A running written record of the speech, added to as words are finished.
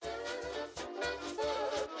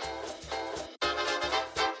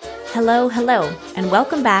Hello, and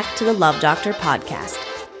welcome back to the Love Doctor podcast.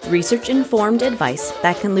 Research-informed advice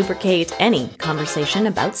that can lubricate any conversation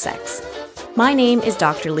about sex. My name is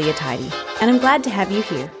Dr. Leah Tidy, and I'm glad to have you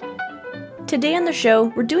here. Today on the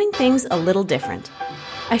show, we're doing things a little different.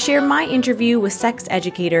 I share my interview with sex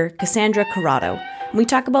educator Cassandra Corrado, and we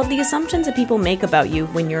talk about the assumptions that people make about you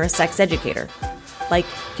when you're a sex educator. Like,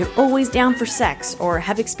 you're always down for sex, or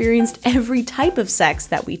have experienced every type of sex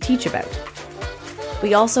that we teach about.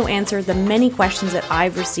 We also answer the many questions that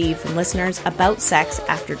I've received from listeners about sex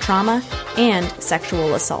after trauma and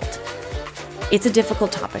sexual assault. It's a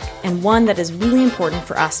difficult topic, and one that is really important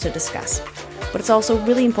for us to discuss. But it's also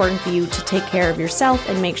really important for you to take care of yourself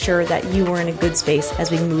and make sure that you are in a good space as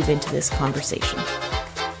we move into this conversation.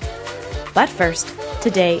 But first,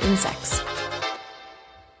 today in sex.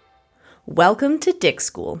 Welcome to Dick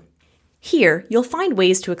School. Here, you'll find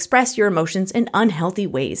ways to express your emotions in unhealthy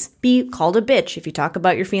ways. Be called a bitch if you talk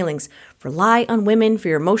about your feelings. Rely on women for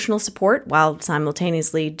your emotional support while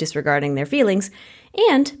simultaneously disregarding their feelings.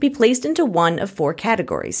 And be placed into one of 4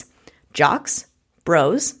 categories: jocks,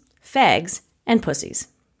 bros, fags, and pussies.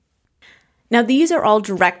 Now, these are all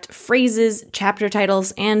direct phrases, chapter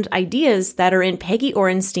titles, and ideas that are in Peggy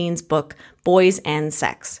Orenstein's book, Boys and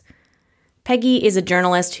Sex. Peggy is a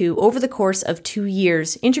journalist who, over the course of 2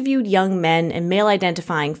 years, interviewed young men and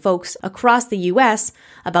male-identifying folks across the U.S.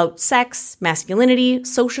 about sex, masculinity,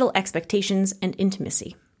 social expectations, and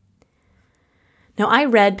intimacy. Now, I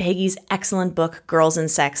read Peggy's excellent book, Girls and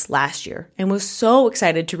Sex, last year, and was so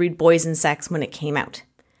excited to read Boys and Sex when it came out.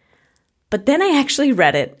 But then I actually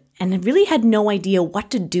read it, and I really had no idea what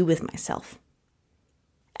to do with myself.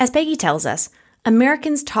 As Peggy tells us,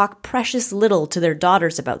 Americans talk precious little to their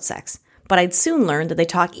daughters about sex, but I'd soon learn that they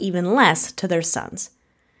talk even less to their sons.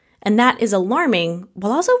 And that is alarming,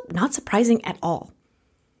 while also not surprising at all.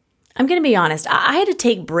 I'm going to be honest, I had to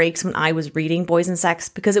take breaks when I was reading Boys and Sex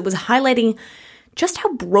because it was highlighting just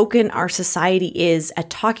how broken our society is at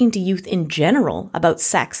talking to youth in general about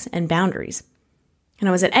sex and boundaries. And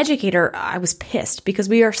as an educator, I was pissed because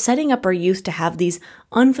we are setting up our youth to have these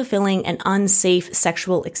unfulfilling and unsafe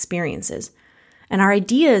sexual experiences. And our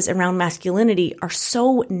ideas around masculinity are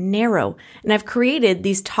so narrow, and I've created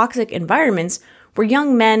these toxic environments where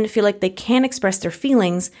young men feel like they can't express their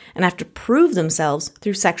feelings and have to prove themselves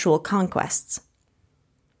through sexual conquests.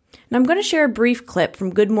 Now, I'm going to share a brief clip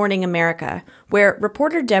from Good Morning America, where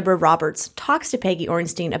reporter Deborah Roberts talks to Peggy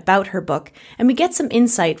Orenstein about her book, and we get some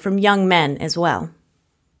insight from young men as well.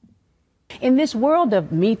 In this world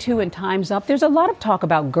of Me Too and Time's Up, there's a lot of talk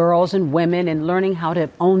about girls and women and learning how to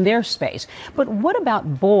own their space. But what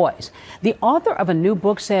about boys? The author of a new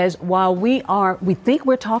book says while we think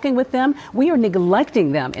we're talking with them, we are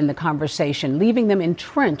neglecting them in the conversation, leaving them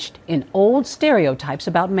entrenched in old stereotypes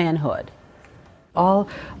about manhood. All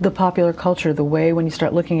the popular culture, the way when you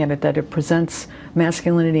start looking at it, that it presents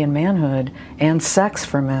masculinity and manhood and sex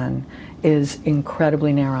for men is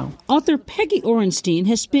incredibly narrow. Author Peggy Orenstein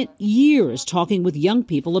has spent years talking with young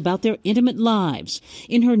people about their intimate lives.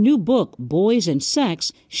 In her new book, Boys and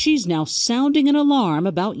Sex, she's now sounding an alarm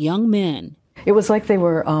about young men. It was like they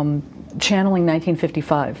were channeling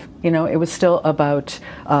 1955. It was still about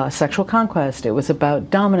sexual conquest. It was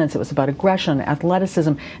about dominance. It was about aggression,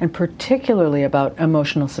 athleticism, and particularly about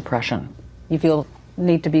emotional suppression. You feel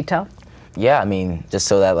need to be tough? Yeah, just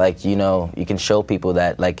so that, you can show people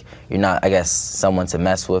that, you're not, someone to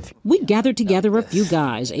mess with. We gathered together a few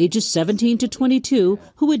guys, ages 17 to 22,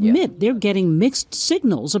 who admit they're getting mixed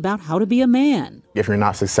signals about how to be a man. If you're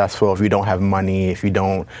not successful, if you don't have money, if you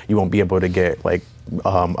won't be able to get,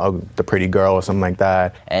 the pretty girl or something like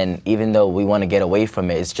that. And even though we want to get away from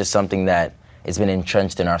it, it's just something that it's been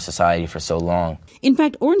entrenched in our society for so long. In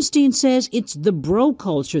fact, Orenstein says it's the bro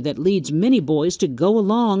culture that leads many boys to go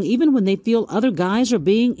along even when they feel other guys are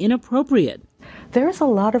being inappropriate. There's a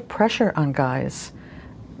lot of pressure on guys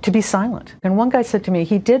to be silent. And one guy said to me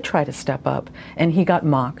he did try to step up and he got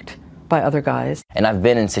mocked by other guys. And I've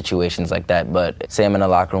been in situations like that, but say I'm in a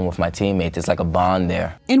locker room with my teammates, it's like a bond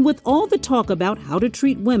there. And with all the talk about how to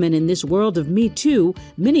treat women in this world of Me Too,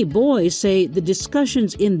 many boys say the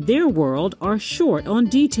discussions in their world are short on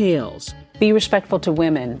details. Be respectful to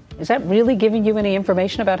women. Is that really giving you any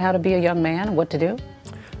information about how to be a young man and what to do?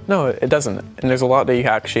 No, it doesn't. And there's a lot that you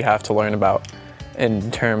actually have to learn about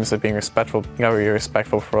in terms of being respectful. You gotta be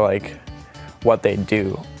respectful for what they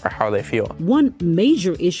do or how they feel. One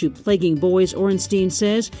major issue plaguing boys, Orenstein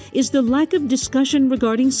says, is the lack of discussion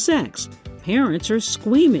regarding sex. Parents are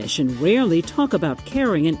squeamish and rarely talk about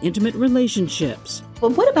caring and intimate relationships.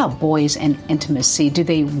 But what about boys and intimacy? Do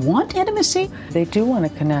they want intimacy? They do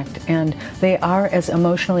want to connect, and they are as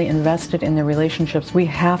emotionally invested in their relationships. We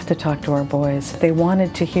have to talk to our boys. They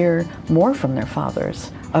wanted to hear more from their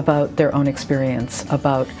fathers about their own experience,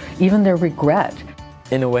 about even their regret.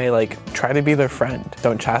 In a way, like, try to be their friend.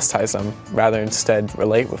 Don't chastise them, rather instead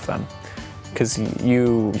relate with them. Because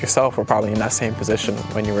you yourself were probably in that same position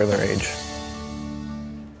when you were their age.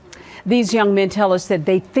 These young men tell us that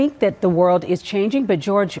they think that the world is changing, but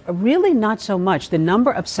George, really not so much. The number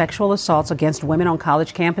of sexual assaults against women on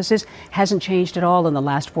college campuses hasn't changed at all in the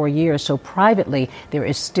last 4 years. So privately, there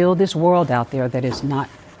is still this world out there that is not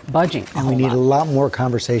budging. And we need a lot more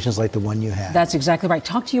conversations like the one you had. That's exactly right.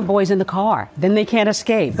 Talk to your boys in the car. Then they can't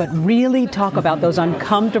escape. But really talk about those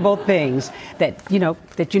uncomfortable things that you know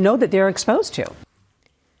that they're exposed to.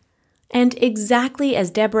 And exactly as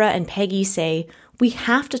Deborah and Peggy say, we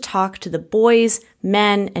have to talk to the boys,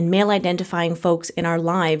 men, and male-identifying folks in our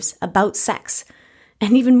lives about sex,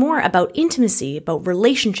 and even more about intimacy, about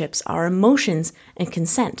relationships, our emotions, and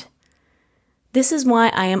consent. This is why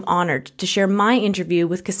I am honored to share my interview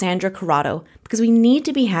with Cassandra Corrado, because we need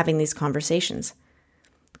to be having these conversations.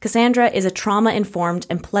 Cassandra is a trauma-informed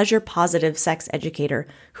and pleasure-positive sex educator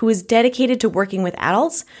who is dedicated to working with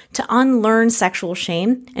adults to unlearn sexual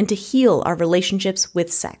shame and to heal our relationships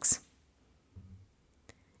with sex.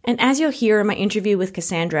 And as you'll hear in my interview with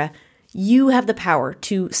Cassandra, you have the power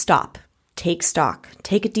to stop, take stock,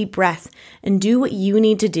 take a deep breath, and do what you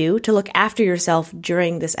need to do to look after yourself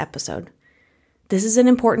during this episode. This is an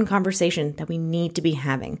important conversation that we need to be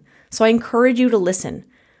having, so I encourage you to listen.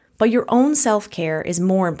 But your own self-care is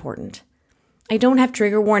more important. I don't have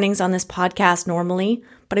trigger warnings on this podcast normally,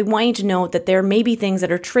 but I want you to know that there may be things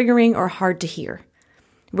that are triggering or hard to hear.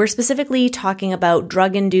 We're specifically talking about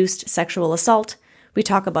drug-induced sexual assault. We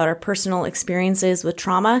talk about our personal experiences with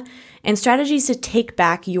trauma and strategies to take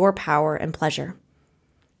back your power and pleasure.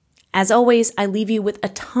 As always, I leave you with a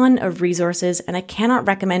ton of resources, and I cannot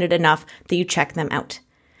recommend it enough that you check them out.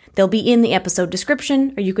 They'll be in the episode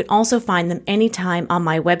description, or you can also find them anytime on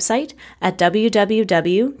my website at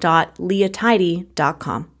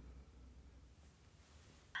www.leahtidy.com.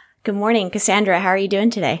 Good morning, Cassandra. How are you doing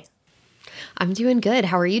today? I'm doing good.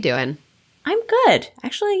 How are you doing? I'm good.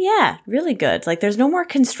 Actually, yeah, really good. Like, there's no more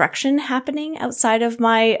construction happening outside of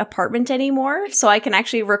my apartment anymore, so I can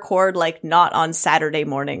actually record, like, not on Saturday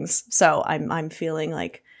mornings. So I'm feeling,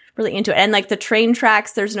 like, really into it. And, like, the train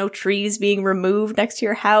tracks, there's no trees being removed next to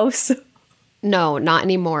your house. No, not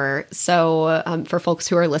anymore. So for folks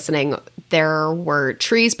who are listening, there were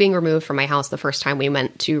trees being removed from my house the first time we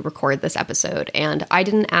went to record this episode. And I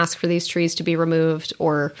didn't ask for these trees to be removed,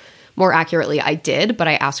 or more accurately, I did, but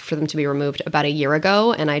I asked for them to be removed about a year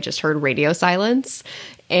ago, and I just heard radio silence.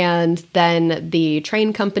 And then the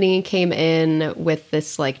train company came in with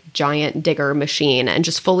this like giant digger machine and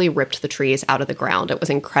just fully ripped the trees out of the ground. It was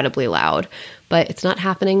incredibly loud, but it's not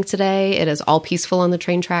happening today. It is all peaceful on the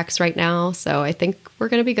train tracks right now. So I think we're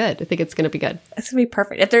going to be good. I think it's going to be good. It's going to be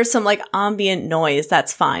perfect. If there's some like ambient noise,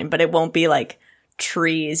 that's fine, but it won't be like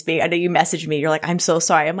trees being, I know you messaged me, you're like, I'm so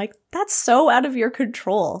sorry. I'm like, that's so out of your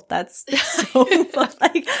control. That's so,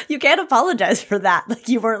 like, you can't apologize for that. Like,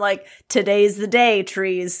 you weren't like, today's the day,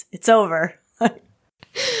 trees, it's over.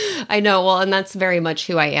 I know. Well, and that's very much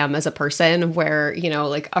who I am as a person, where, you know,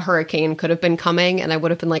 like a hurricane could have been coming and I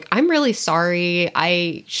would have been like, I'm really sorry.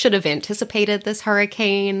 I should have anticipated this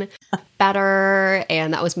hurricane better.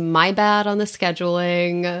 And that was my bad on the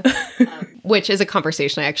scheduling, which is a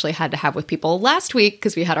conversation I actually had to have with people last week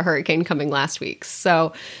because we had a hurricane coming last week.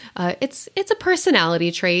 So it's a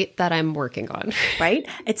personality trait that I'm working on. Right?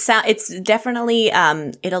 It's definitely,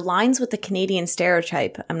 it aligns with the Canadian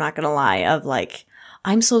stereotype, I'm not going to lie, of like,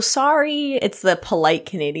 I'm so sorry. It's the polite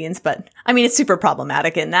Canadians, but I mean, it's super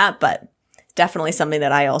problematic in that, but definitely something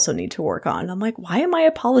that I also need to work on. I'm like, why am I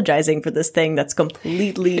apologizing for this thing that's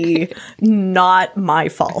completely not my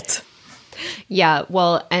fault? Yeah,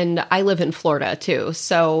 well, and I live in Florida too.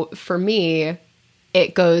 So for me,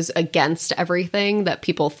 it goes against everything that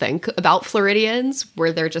people think about Floridians,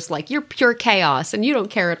 where they're just like, you're pure chaos and you don't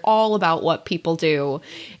care at all about what people do.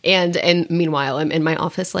 And meanwhile, I'm in my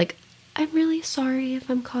office like, I'm really sorry if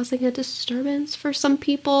I'm causing a disturbance for some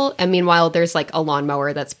people. And meanwhile, there's like a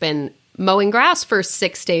lawnmower that's been mowing grass for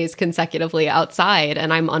 6 days consecutively outside,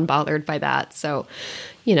 and I'm unbothered by that. So,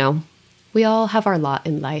 you know, we all have our lot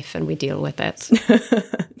in life and we deal with it.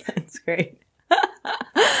 That's great.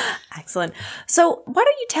 Excellent. So why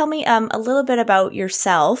don't you tell me a little bit about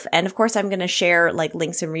yourself? And of course, I'm going to share like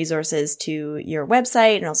links and resources to your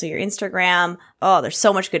website and also your Instagram. Oh, there's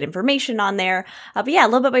so much good information on there. But yeah, a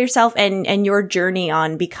little bit about yourself and your journey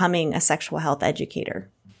on becoming a sexual health educator.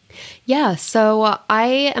 Yeah, so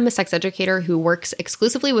I am a sex educator who works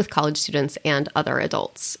exclusively with college students and other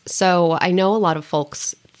adults. So I know a lot of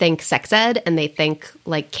folks think sex ed and they think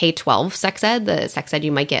like K-12 sex ed, the sex ed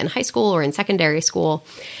you might get in high school or in secondary school.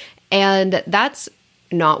 And that's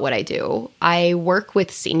not what I do. I work with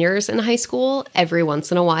seniors in high school every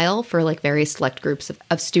once in a while for like very select groups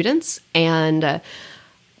of students. And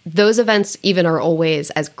those events even are always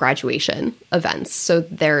as graduation events. So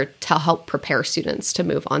they're to help prepare students to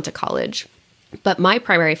move on to college. But my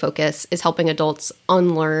primary focus is helping adults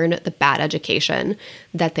unlearn the bad education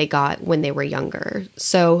that they got when they were younger.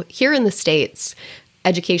 So here in the States,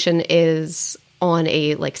 education is on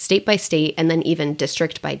a like state by state and then even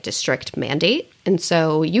district by district mandate. And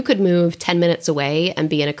so you could move 10 minutes away and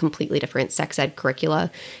be in a completely different sex ed curricula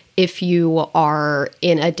if you are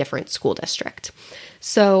in a different school district.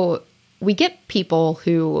 So we get people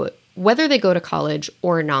who, whether they go to college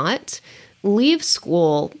or not, leave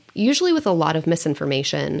school usually with a lot of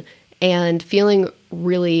misinformation and feeling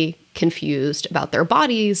really confused about their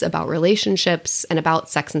bodies, about relationships, and about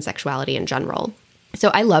sex and sexuality in general. So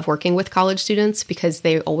I love working with college students because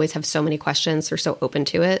they always have so many questions. They're so open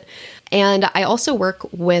to it. And I also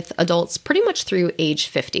work with adults pretty much through age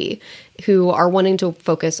 50 who are wanting to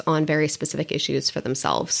focus on very specific issues for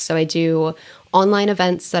themselves. So I do online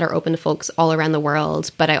events that are open to folks all around the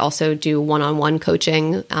world, but I also do one-on-one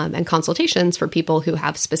coaching and consultations for people who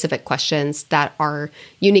have specific questions that are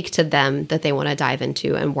unique to them that they want to dive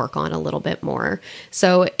into and work on a little bit more.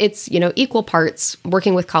 So it's, equal parts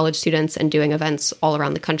working with college students and doing events all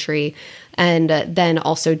around the country, and then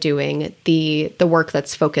also doing the work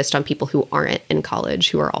that's focused on people who aren't in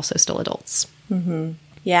college, who are also still adults. Mm-hmm.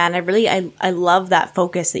 Yeah, and I love that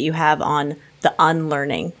focus that you have on the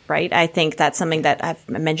unlearning, right? I think that's something that I've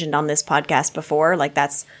mentioned on this podcast before. Like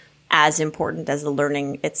that's as important as the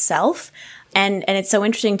learning itself. And it's so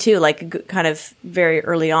interesting too, like kind of very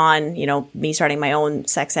early on, me starting my own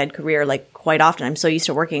sex ed career, like quite often I'm so used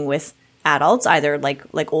to working with adults, either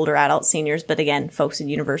like older adults, seniors, but again, folks in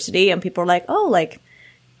university, and people are like, oh, like,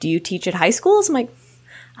 do you teach at high schools? I'm like,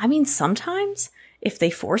 I mean, sometimes if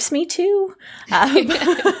they force me to.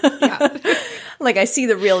 Like I see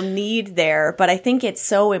the real need there, but I think it's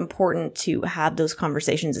so important to have those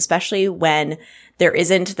conversations, especially when there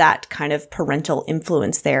isn't that kind of parental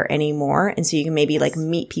influence there anymore. And so you can maybe like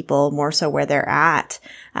meet people more so where they're at.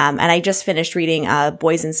 And I just finished reading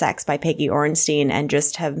Boys and Sex by Peggy Orenstein and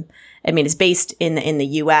it's based in the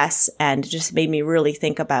US and just made me really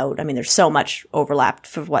think about, there's so much overlap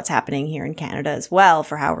for what's happening here in Canada as well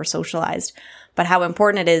for how we're socialized, but how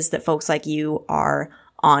important it is that folks like you are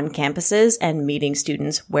on campuses and meeting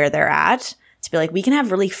students where they're at to be like, we can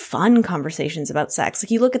have really fun conversations about sex.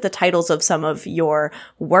 Like you look at the titles of some of your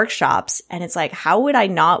workshops and it's like, how would I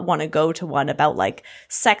not want to go to one about like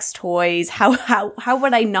sex toys? How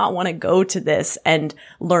would I not want to go to this and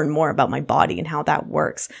learn more about my body and how that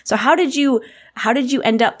works? So how did you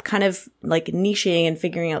end up kind of like niching and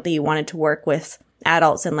figuring out that you wanted to work with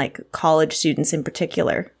adults and like college students in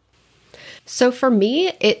particular? So for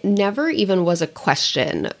me, it never even was a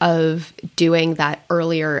question of doing that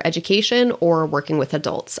earlier education or working with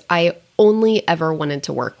adults. I only ever wanted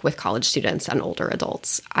to work with college students and older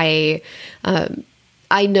adults. I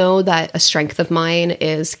know that a strength of mine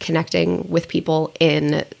is connecting with people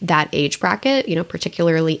in that age bracket,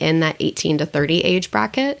 particularly in that 18 to 30 age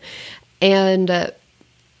bracket. And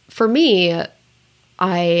for me,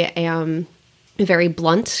 I am very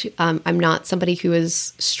blunt. I'm not somebody who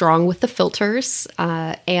is strong with the filters.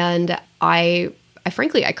 And I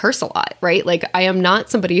frankly curse a lot, right? Like I am not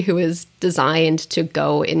somebody who is designed to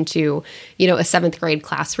go into, a 7th grade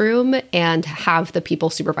classroom and have the people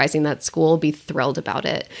supervising that school be thrilled about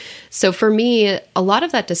it. So for me, a lot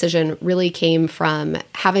of that decision really came from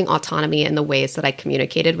having autonomy in the ways that I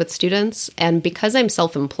communicated with students. And because I'm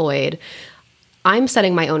self-employed, I'm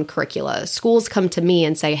setting my own curricula. Schools come to me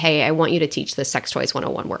and say, hey, I want you to teach this Sex Toys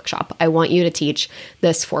 101 workshop. I want you to teach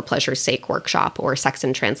this For Pleasure's Sake workshop or Sex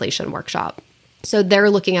and Translation workshop. So they're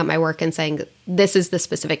looking at my work and saying, this is the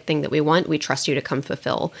specific thing that we want. We trust you to come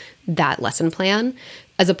fulfill that lesson plan,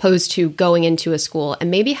 as opposed to going into a school and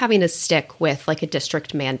maybe having to stick with like a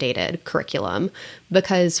district mandated curriculum.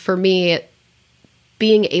 Because for me,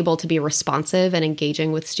 being able to be responsive and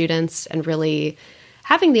engaging with students and really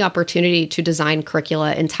having the opportunity to design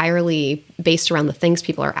curricula entirely based around the things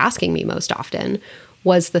people are asking me most often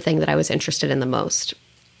was the thing that I was interested in the most.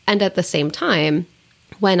 And at the same time,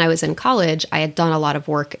 when I was in college, I had done a lot of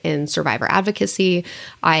work in survivor advocacy.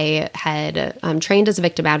 I had trained as a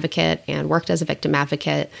victim advocate and worked as a victim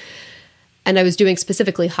advocate. And I was doing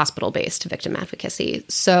specifically hospital-based victim advocacy.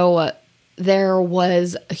 So there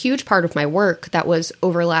was a huge part of my work that was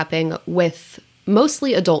overlapping with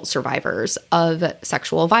mostly adult survivors of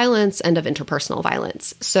sexual violence and of interpersonal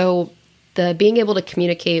violence. So the being able to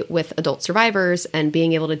communicate with adult survivors and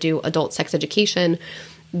being able to do adult sex education,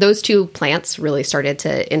 those two plants really started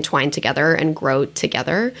to entwine together and grow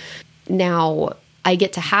together. Now I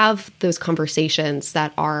get to have those conversations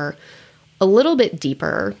that are a little bit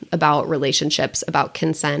deeper about relationships, about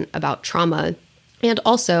consent, about trauma, and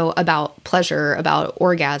also about pleasure, about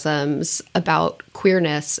orgasms, about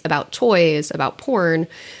queerness, about toys, about porn,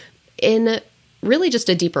 in really just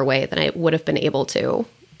a deeper way than I would have been able to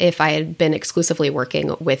if I had been exclusively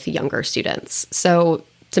working with younger students. So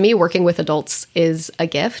to me, working with adults is a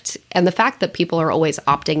gift. And the fact that people are always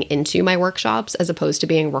opting into my workshops as opposed to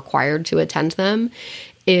being required to attend them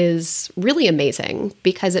is really amazing,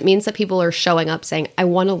 because it means that people are showing up saying, I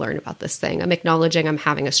want to learn about this thing. I'm acknowledging I'm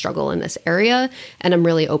having a struggle in this area, and I'm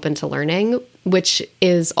really open to learning, which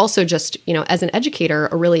is also just, as an educator,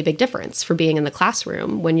 a really big difference for being in the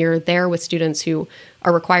classroom. When you're there with students who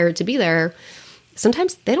are required to be there,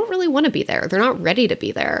 sometimes they don't really want to be there. They're not ready to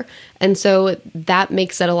be there. And so that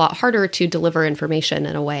makes it a lot harder to deliver information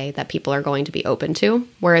in a way that people are going to be open to.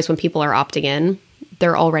 Whereas when people are opting in,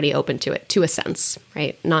 they're already open to it, to a sense,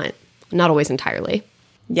 right? Not always entirely.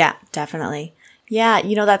 Yeah, definitely. Yeah,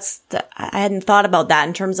 I hadn't thought about that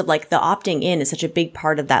in terms of like the opting in is such a big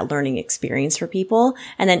part of that learning experience for people.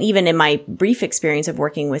 And then even in my brief experience of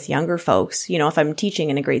working with younger folks, if I'm teaching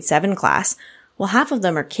in a grade 7 class, well, half of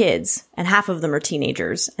them are kids and half of them are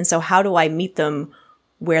teenagers. And so how do I meet them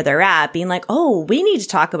where they're at, being like, oh, we need to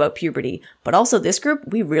talk about puberty, but also this group,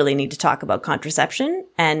 we really need to talk about contraception.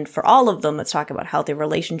 And for all of them, let's talk about healthy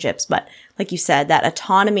relationships. But like you said, that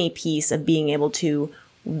autonomy piece of being able to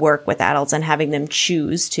work with adults and having them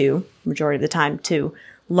choose to, majority of the time, to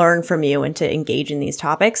learn from you and to engage in these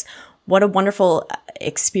topics. What a wonderful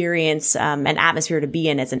experience and atmosphere to be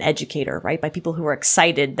in as an educator, right? By people who are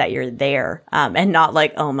excited that you're there and not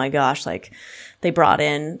like, oh my gosh, like they brought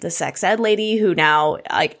in the sex ed lady who now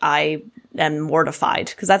I am mortified,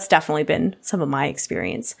 because that's definitely been some of my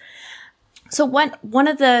experience. So one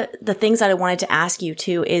of the things that I wanted to ask you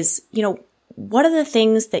too is, what are the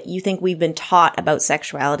things that you think we've been taught about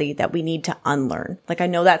sexuality that we need to unlearn? Like, I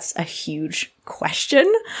know that's a huge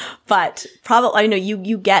question, but probably, I know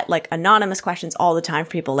you get like anonymous questions all the time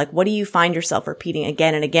from people. Like, what do you find yourself repeating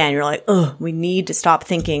again and again? You're like, oh, we need to stop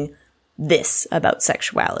thinking this about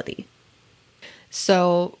sexuality.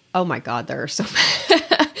 So, oh my God, there are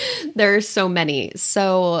so many.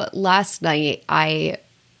 So last night,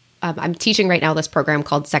 I'm teaching right now this program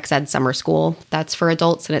called Sex Ed Summer School. That's for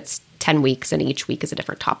adults, and it's 10 weeks, and each week is a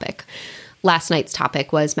different topic. Last night's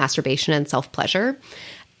topic was masturbation and self-pleasure.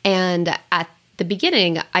 And at the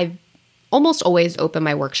beginning, I almost always open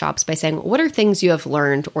my workshops by saying, what are things you have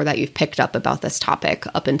learned or that you've picked up about this topic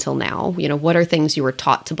up until now? What are things you were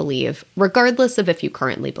taught to believe, regardless of if you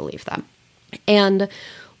currently believe them? And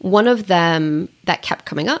one of them that kept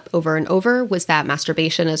coming up over and over was that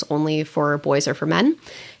masturbation is only for boys or for men,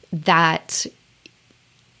 that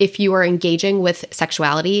if you are engaging with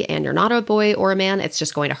sexuality and you're not a boy or a man, it's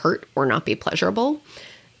just going to hurt or not be pleasurable.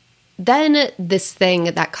 Then this thing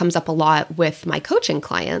that comes up a lot with my coaching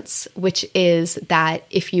clients, which is that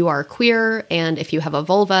if you are queer and if you have a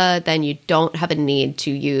vulva, then you don't have a need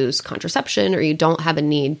to use contraception, or you don't have a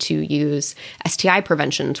need to use STI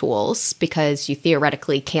prevention tools because you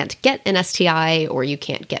theoretically can't get an STI or you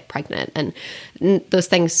can't get pregnant. And those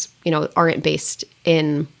things, aren't based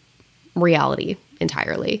in reality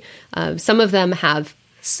entirely. Some of them have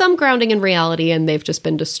some grounding in reality, and they've just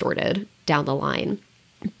been distorted down the line.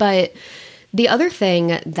 But the other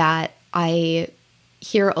thing that I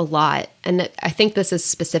hear a lot, and I think this is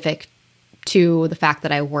specific to the fact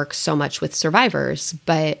that I work so much with survivors,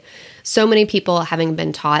 but so many people having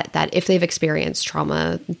been taught that if they've experienced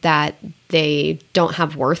trauma, that they don't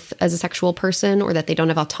have worth as a sexual person, or that they don't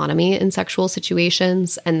have autonomy in sexual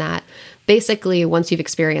situations, and that basically once you've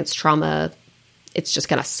experienced trauma, it's just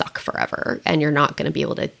going to suck forever and you're not going to be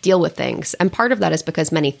able to deal with things. And part of that is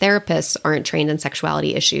because many therapists aren't trained in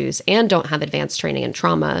sexuality issues and don't have advanced training in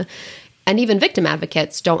trauma. And even victim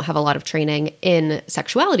advocates don't have a lot of training in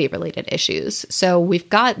sexuality related issues. So we've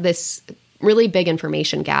got this really big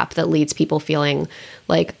information gap that leads people feeling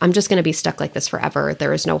like, I'm just going to be stuck like this forever.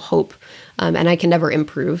 There is no hope. And I can never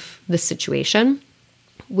improve this situation,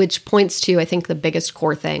 which points to, I think, the biggest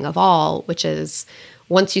core thing of all, which is,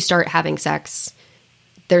 once you start having sex,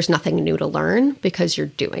 there's nothing new to learn because you're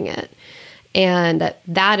doing it. And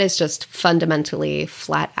that is just fundamentally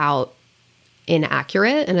flat out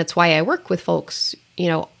inaccurate. And it's why I work with folks,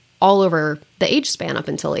 all over the age span up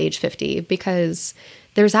until age 50, because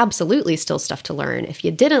there's absolutely still stuff to learn. If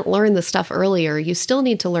you didn't learn the stuff earlier, you still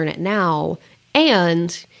need to learn it now.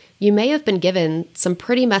 And you may have been given some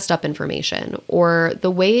pretty messed up information, or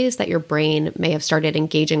the ways that your brain may have started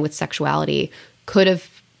engaging with sexuality could have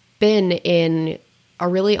been in a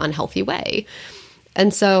really unhealthy way.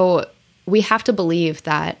 And so we have to believe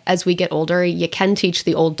that as we get older, you can teach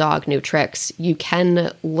the old dog new tricks. You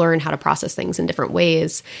can learn how to process things in different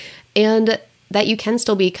ways, and that you can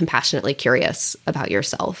still be compassionately curious about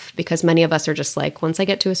yourself, because many of us are just like, once I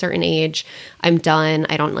get to a certain age, I'm done.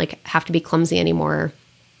 I don't have to be clumsy anymore.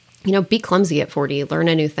 Be clumsy at 40, learn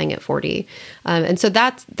a new thing at 40. And so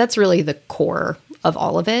that's really the core of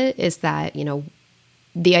all of it, is that,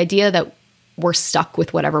 the idea that we're stuck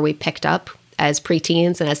with whatever we picked up as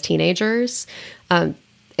preteens and as teenagers,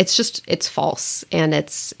 it's false. And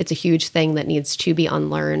it's a huge thing that needs to be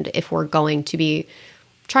unlearned if we're going to be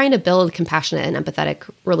trying to build compassionate and empathetic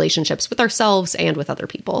relationships with ourselves and with other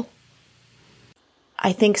people.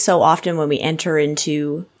 I think so often when we enter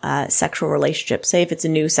into sexual relationships, say if it's a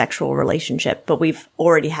new sexual relationship, but we've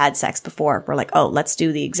already had sex before, we're like, oh, let's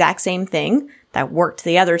do the exact same thing that worked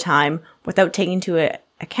the other time without taking into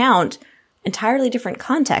account entirely different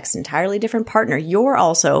context, entirely different partner. You're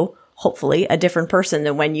also hopefully a different person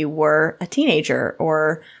than when you were a teenager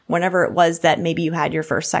or whenever it was that maybe you had your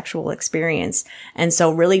first sexual experience. And so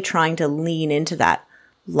really trying to lean into that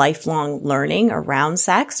lifelong learning around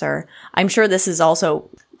sex, or I'm sure this has also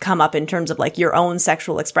come up in terms of like your own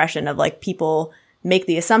sexual expression of like people make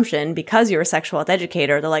the assumption because you're a sexual health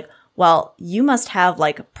educator, they're like, well, you must have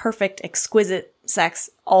like perfect, exquisite sex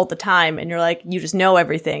all the time. And you're like, you just know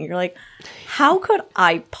everything. You're like, how could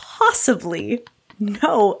I possibly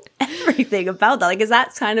know everything about that? Like, is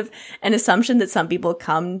that kind of an assumption that some people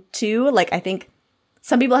come to? Like, I think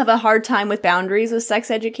some people have a hard time with boundaries with sex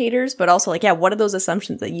educators, but also like, yeah, what are those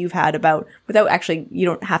assumptions that you've had about, without actually, you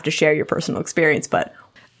don't have to share your personal experience, but.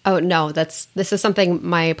 Oh, no, this is something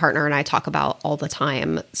my partner and I talk about all the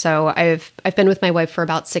time. So I've been with my wife for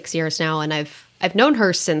about 6 years now, and I've known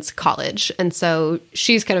her since college. And so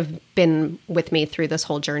she's kind of been with me through this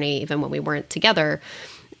whole journey, even when we weren't together.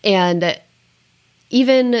 And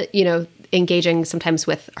even, engaging sometimes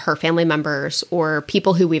with her family members or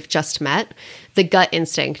people who we've just met, the gut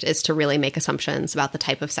instinct is to really make assumptions about the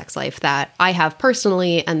type of sex life that I have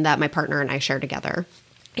personally and that my partner and I share together.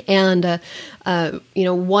 And,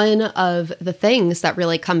 one of the things that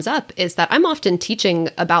really comes up is that I'm often teaching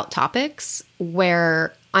about topics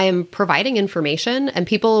where I am providing information and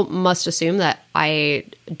people must assume that I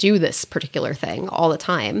do this particular thing all the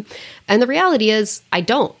time. And the reality is I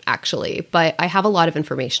don't actually, but I have a lot of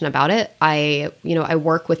information about it. I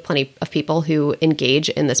work with plenty of people who engage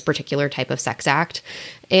in this particular type of sex act.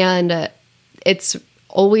 And it's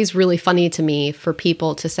always really funny to me for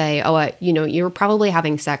people to say, oh, you're probably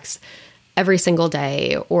having sex every single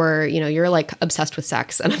day, or, you're like obsessed with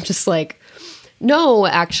sex. And I'm just like, no,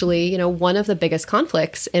 actually, one of the biggest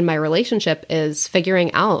conflicts in my relationship is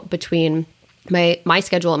figuring out between my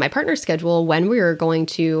schedule and my partner's schedule when we are going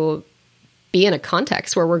to be in a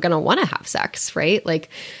context where we're going to want to have sex, right?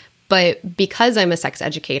 But because I'm a sex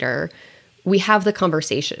educator, we have the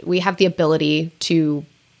conversation, we have the ability to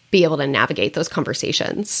be able to navigate those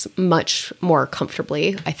conversations much more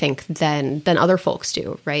comfortably, I think, than other folks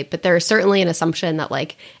do, right? But there is certainly an assumption that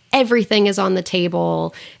like everything is on the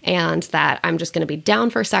table and that I'm just going to be down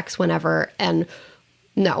for sex whenever. And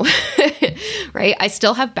no, right? I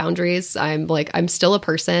still have boundaries. I'm still a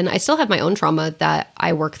person. I still have my own trauma that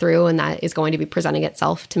I work through, and that is going to be presenting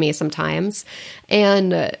itself to me sometimes.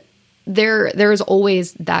 And there is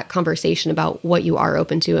always that conversation about what you are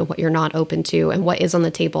open to and what you're not open to, and what is on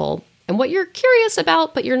the table and what you're curious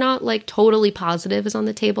about, but you're not like totally positive is on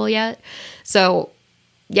the table yet. So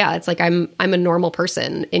yeah, it's like I'm a normal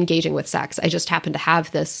person engaging with sex. I just happen to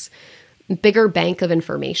have this bigger bank of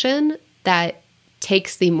information that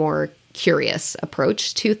takes the more curious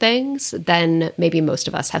approach to things than maybe most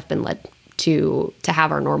of us have been led to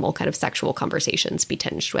have our normal kind of sexual conversations be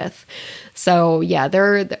tinged with. So yeah,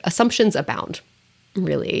 the assumptions abound,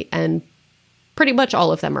 really, and pretty much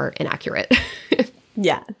all of them are inaccurate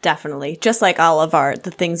Yeah, definitely. Just like all of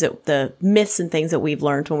the myths and things that we've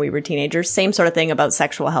learned when we were teenagers, same sort of thing about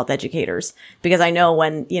sexual health educators. Because I know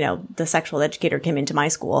when, the sexual educator came into my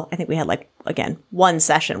school, I think we had one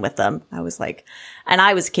session with them. I was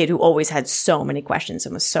a kid who always had so many questions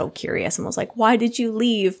and was so curious and was like, why did you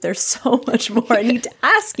leave? There's so much more I need to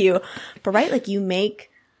ask you. But right, you make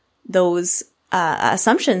those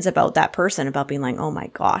assumptions about that person, about being like, oh my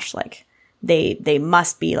gosh, they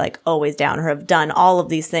must be always down or have done all of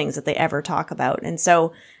these things that they ever talk about. And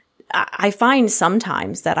so I find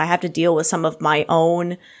sometimes that I have to deal with some of my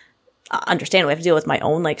own, understandably, I have to deal with my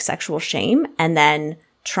own sexual shame, and then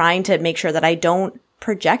trying to make sure that I don't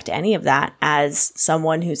project any of that as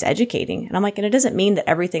someone who's educating. And I'm and it doesn't mean that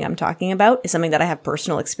everything I'm talking about is something that I have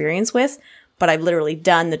personal experience with, but I've literally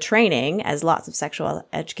done the training, as lots of sexual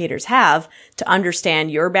educators have, to understand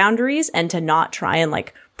your boundaries and to not try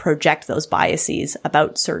and project those biases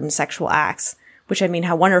about certain sexual acts, which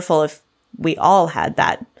how wonderful if we all had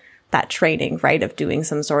that training, right? Of doing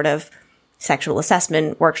some sort of sexual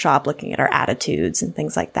assessment workshop, looking at our attitudes and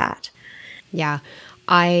things like that. Yeah.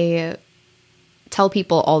 I tell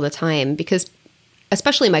people all the time, because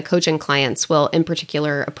especially my coaching clients will in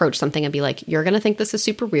particular approach something and be like, you're going to think this is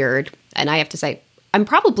super weird. And I have to say, I'm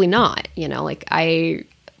probably not,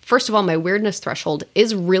 first of all, my weirdness threshold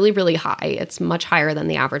is really, really high. It's much higher than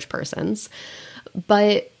the average person's.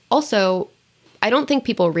 But also, I don't think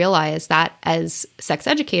people realize that as sex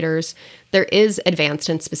educators, there is advanced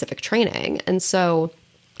and specific training. And so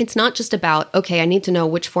it's not just about, okay, I need to know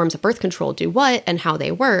which forms of birth control do what and how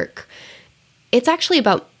they work. It's actually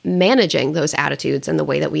about managing those attitudes and the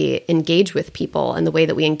way that we engage with people and the way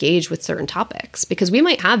that we engage with certain topics. Because we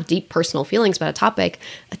might have deep personal feelings about a topic.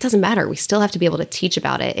 It doesn't matter. We still have to be able to teach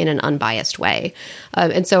about it in an unbiased way.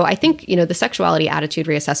 And so I think, the sexuality attitude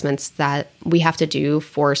reassessments that we have to do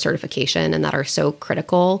for certification and that are so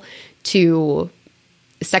critical to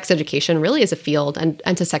sex education really as a field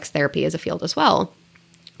and to sex therapy as a field as well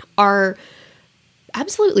are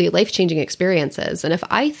absolutely life-changing experiences. And if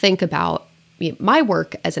I think about my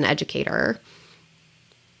work as an educator,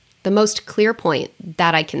 the most clear point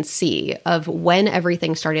that I can see of when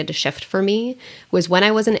everything started to shift for me was when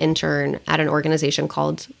I was an intern at an organization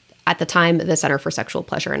called, at the time, the Center for Sexual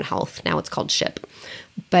Pleasure and Health. Now it's called SHIP.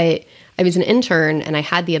 But I was an intern and I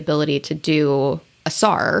had the ability to do a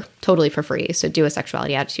SAR totally for free. So do a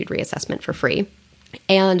sexuality attitude reassessment for free.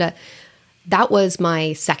 And that was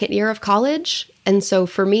my second year of college. And so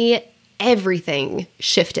for me, everything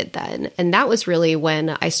shifted then. And that was really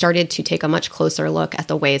when I started to take a much closer look at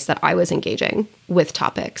the ways that I was engaging with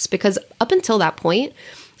topics. Because up until that point,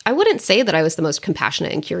 I wouldn't say that I was the most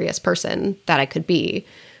compassionate and curious person that I could be.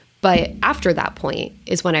 But after that point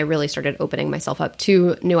is when I really started opening myself up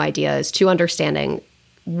to new ideas, to understanding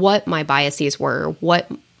what my biases were,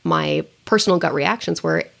 what my personal gut reactions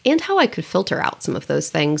were, and how I could filter out some of those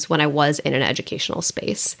things when I was in an educational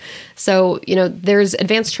space. So, there's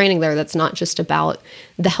advanced training there that's not just about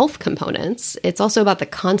the health components. It's also about the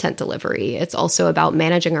content delivery. It's also about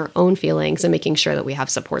managing our own feelings and making sure that we have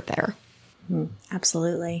support there.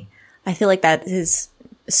 Absolutely. I feel like that is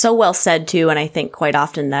so well said too. And I think quite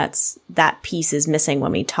often that piece is missing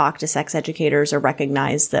when we talk to sex educators or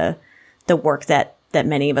recognize the work that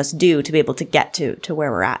many of us do to be able to get to where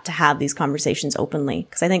we're at, to have these conversations openly.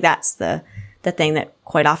 Because I think that's the thing that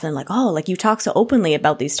quite often you talk so openly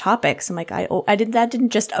about these topics. I'm like, that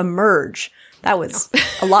didn't just emerge. That was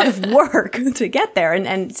a lot of work to get there.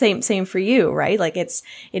 And same for you, right? It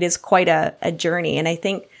is quite a journey. And I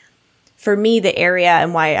think for me, the area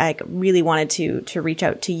and why I really wanted to reach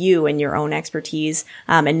out to you and your own expertise,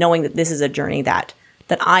 and knowing that this is a journey that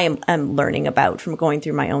I am learning about from going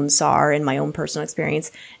through my own SAR and my own personal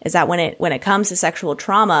experience, is that when it comes to sexual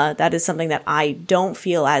trauma, that is something that I don't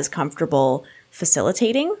feel as comfortable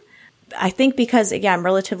facilitating. I think because, again, I'm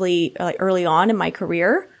relatively early on in my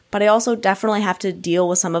career, but I also definitely have to deal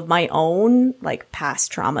with some of my own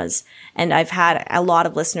past traumas. And I've had a lot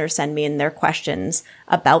of listeners send me in their questions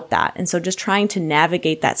about that. And so just trying to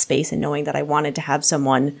navigate that space and knowing that I wanted to have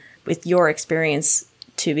someone with your experience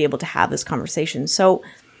to be able to have this conversation. So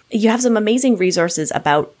you have some amazing resources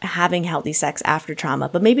about having healthy sex after trauma,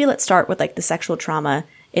 but maybe let's start with the sexual trauma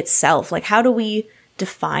itself. How do we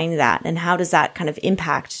define that, and how does that kind of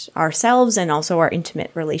impact ourselves and also our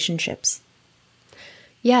intimate relationships?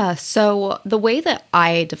 Yeah, so the way that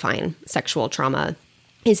I define sexual trauma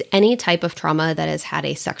is any type of trauma that has had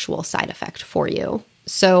a sexual side effect for you.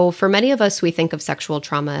 So for many of us, we think of sexual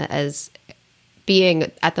trauma as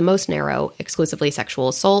being at the most narrow, exclusively sexual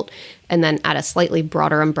assault, and then at a slightly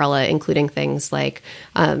broader umbrella, including things like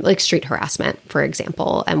street harassment, for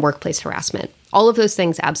example, and workplace harassment. all of those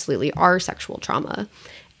things absolutely are sexual trauma.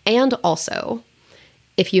 And also,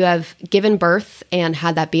 if you have given birth and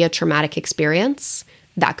had that be a traumatic experience,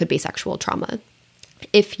 that could be sexual trauma.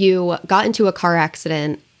 If you got into a car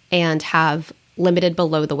accident and have limited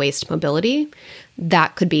below the waist mobility,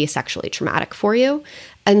 that could be sexually traumatic for you.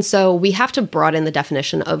 And so we have to broaden the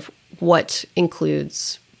definition of what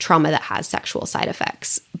includes trauma that has sexual side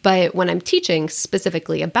effects. But when I'm teaching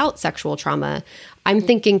specifically about sexual trauma, I'm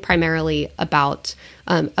thinking primarily about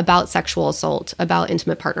sexual assault, about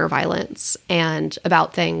intimate partner violence, and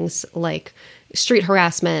about things like street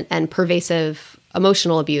harassment and pervasive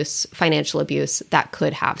emotional abuse, financial abuse that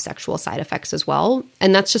could have sexual side effects as well.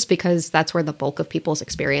 And that's just because that's where the bulk of people's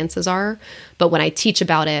experiences are. But when I teach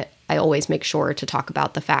about it, I always make sure to talk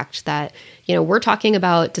about the fact that, we're talking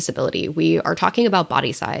about disability. We are talking about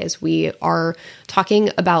body size. We are talking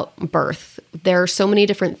about birth. There are so many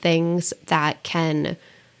different things that can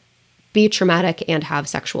be traumatic and have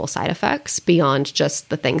sexual side effects beyond just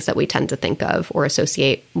the things that we tend to think of or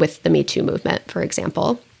associate with the Me Too movement, for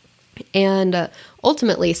example. And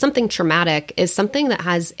ultimately, something traumatic is something that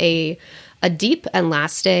has a deep and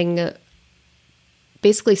lasting,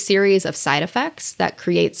 basically, series of side effects that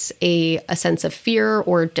creates a sense of fear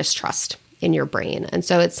or distrust in your brain. And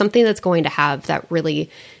so it's something that's going to have that really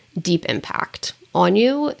deep impact on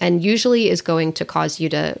you, and usually is going to cause you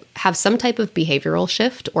to have some type of behavioral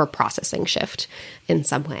shift or processing shift in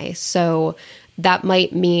some way. So that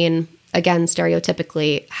might mean, again,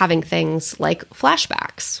 stereotypically, having things like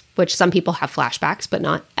flashbacks, which some people have flashbacks, but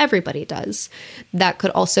not everybody does. That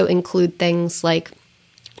could also include things like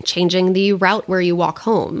changing the route where you walk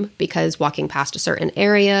home, because walking past a certain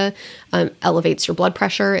area elevates your blood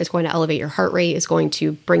pressure, is going to elevate your heart rate, is going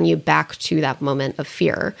to bring you back to that moment of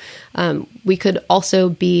fear. We could also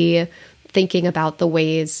be thinking about the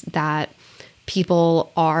ways that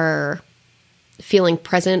people are feeling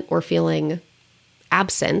present or feeling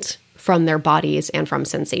absent from their bodies and from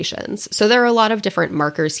sensations. So there are a lot of different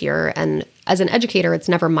markers here. And as an educator, it's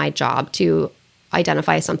never my job to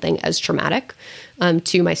identify something as traumatic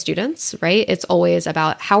to my students, right? It's always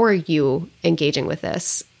about, how are you engaging with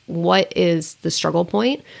this? What is the struggle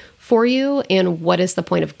point for you? And what is the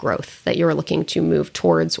point of growth that you're looking to move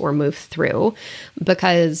towards or move through?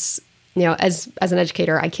 Because, as an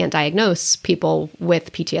educator, I can't diagnose people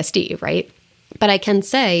with PTSD, right? But I can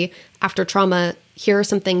say, after trauma, here are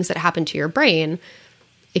some things that happen to your brain.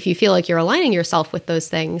 If you feel like you're aligning yourself with those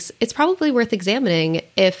things, it's probably worth examining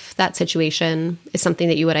if that situation is something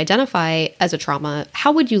that you would identify as a trauma.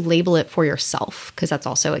 How would you label it for yourself? Because that's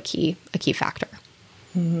also a key factor.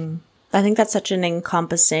 Mm-hmm. I think that's such an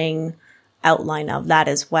encompassing outline of that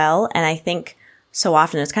as well. And I think so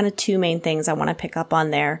often it's kind of two main things I want to pick up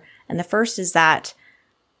on there. And the first is that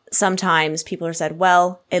sometimes people are said,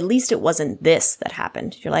 well, at least it wasn't this that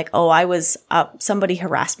happened. You're like, oh, I was somebody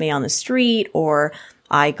harassed me on the street, or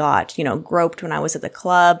I got, groped when I was at the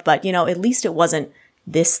club, but, at least it wasn't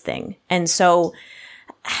this thing. And so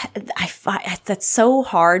I find that's so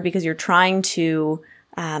hard, because you're trying to,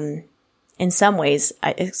 in some ways,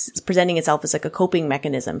 it's presenting itself as like a coping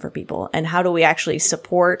mechanism for people. And how do we actually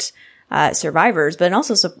support survivors, but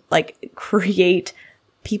also create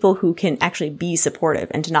people who can actually be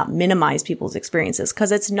supportive and to not minimize people's experiences?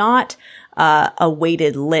 Because it's not a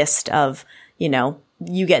weighted list of,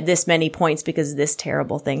 you get this many points because this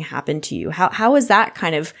terrible thing happened to you. How has that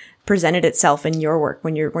kind of presented itself in your work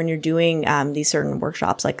when you're doing these certain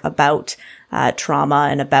workshops, like about trauma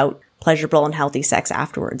and about pleasurable and healthy sex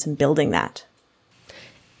afterwards, and building that?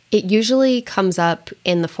 It usually comes up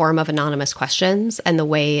in the form of anonymous questions and the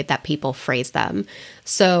way that people phrase them.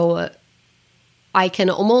 So I can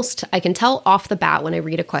tell off the bat when I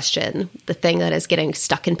read a question, the thing that is getting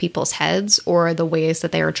stuck in people's heads, or the ways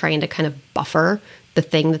that they are trying to kind of buffer the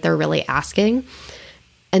thing that they're really asking.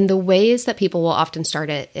 And the ways that people will often start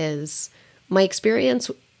it is, my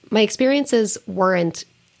experiences weren't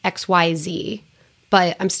XYZ,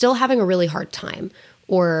 but I'm still having a really hard time.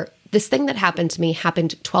 Or, this thing that happened to me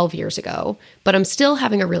happened 12 years ago, but I'm still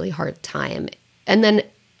having a really hard time. And then,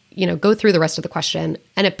 go through the rest of the question,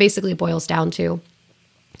 and it basically boils down to,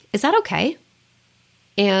 is that okay?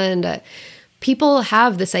 And people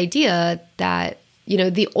have this idea that,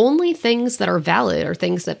 the only things that are valid are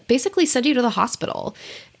things that basically send you to the hospital.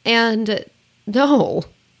 And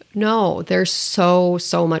no, there's so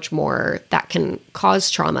much more that can cause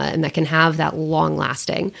trauma and that can have that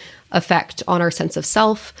long-lasting effect on our sense of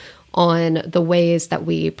self, on the ways that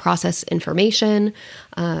we process information,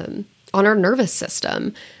 on our nervous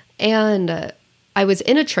system. And I was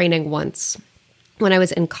in a training once when I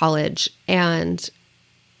was in college, and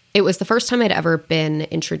it was the first time I'd ever been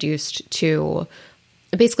introduced to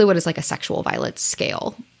basically what is like a sexual violence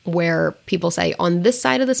scale, where people say on this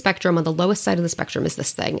side of the spectrum, on the lowest side of the spectrum is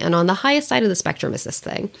this thing, and on the highest side of the spectrum is this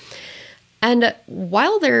thing. And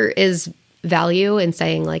while there is value in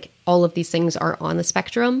saying like all of these things are on the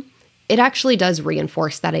spectrum, it actually does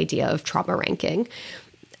reinforce that idea of trauma ranking.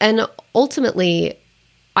 And ultimately,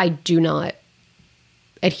 I do not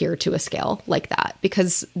adhere to a scale like that,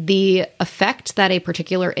 because the effect that a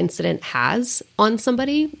particular incident has on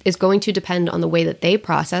somebody is going to depend on the way that they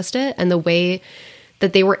processed it and the way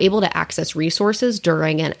that they were able to access resources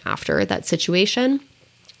during and after that situation,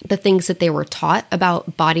 the things that they were taught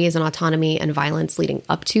about bodies and autonomy and violence leading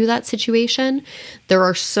up to that situation. There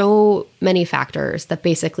are so many factors that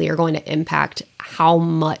basically are going to impact how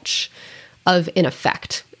much of an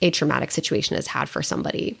effect a traumatic situation has had for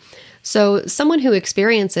somebody. So someone who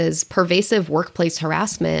experiences pervasive workplace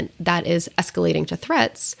harassment that is escalating to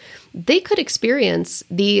threats, they could experience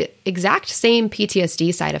the exact same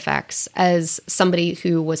PTSD side effects as somebody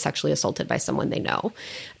who was sexually assaulted by someone they know.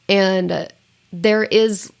 And there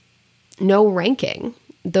is no ranking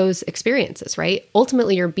those experiences, right?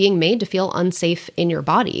 Ultimately, you're being made to feel unsafe in your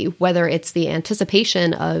body, whether it's the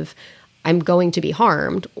anticipation of I'm going to be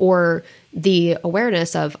harmed or the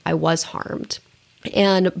awareness of I was harmed.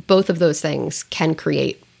 And both of those things can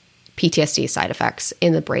create PTSD side effects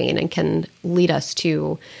in the brain and can lead us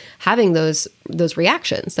to having those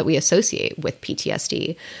reactions that we associate with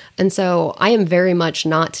PTSD. And so I am very much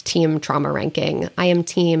not team trauma ranking. I am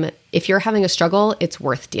team, if you're having a struggle, it's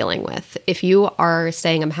worth dealing with. If you are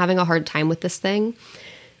saying, I'm having a hard time with this thing,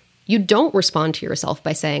 you don't respond to yourself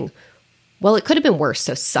by saying, well, it could have been worse,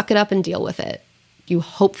 so suck it up and deal with it. You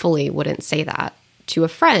hopefully wouldn't say that to a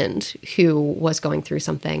friend who was going through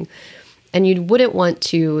something. And you wouldn't want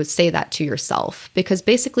to say that to yourself, because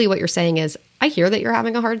basically what you're saying is, I hear that you're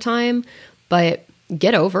having a hard time, but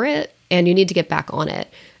get over it and you need to get back on it.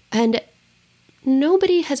 And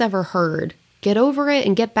nobody has ever heard get over it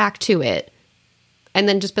and get back to it and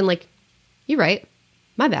then just been like, you're right,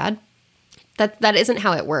 my bad. That isn't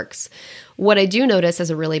how it works. What I do notice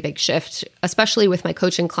as a really big shift, especially with my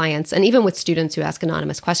coaching clients and even with students who ask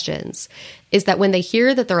anonymous questions, is that when they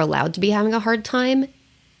hear that they're allowed to be having a hard time,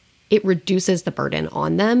 it reduces the burden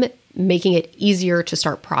on them, making it easier to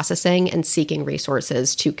start processing and seeking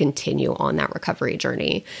resources to continue on that recovery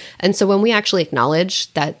journey. And so when we actually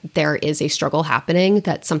acknowledge that there is a struggle happening,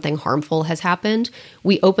 that something harmful has happened,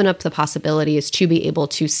 we open up the possibilities to be able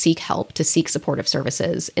to seek help, to seek supportive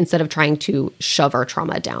services, instead of trying to shove our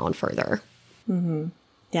trauma down further. Mm-hmm.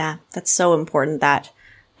 Yeah, that's so important that,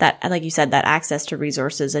 like you said, that access to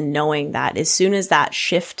resources and knowing that as soon as that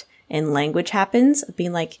shift in language happens,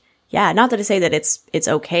 being like, yeah, not that to say that it's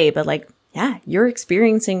okay, but like, yeah, you're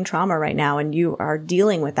experiencing trauma right now and you are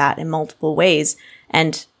dealing with that in multiple ways.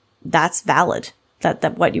 And that's valid.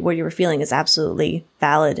 That what you were feeling is absolutely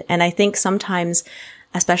valid. And I think sometimes,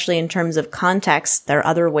 especially in terms of context, there are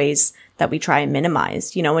other ways that we try and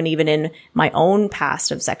minimize, and even in my own past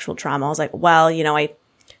of sexual trauma, I was like, well, I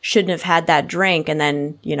shouldn't have had that drink. And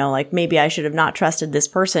then, like maybe I should have not trusted this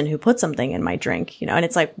person who put something in my drink, and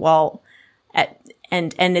it's like, well,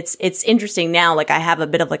 and it's interesting now, like I have a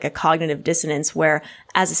bit of like a cognitive dissonance where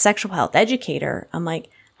as a sexual health educator, I'm like,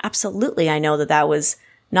 absolutely. I know that was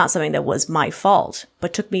not something that was my fault,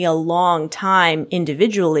 but took me a long time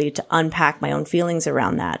individually to unpack my own feelings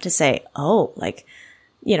around that, to say, oh, like,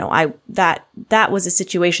 that was a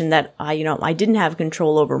situation that I didn't have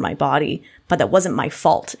control over my body, but that wasn't my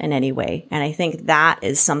fault in any way. And I think that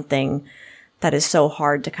is something that is so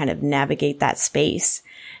hard to kind of navigate that space.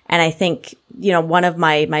 And I think, one of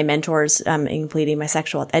my mentors, in completing my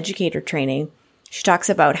sexual health educator training, she talks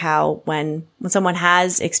about how when someone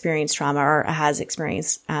has experienced trauma or has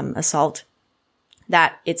experienced assault,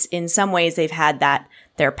 that it's in some ways they've had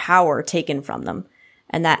their power taken from them.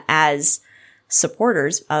 And that as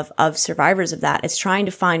supporters of survivors of that, it's trying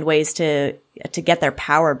to find ways to get their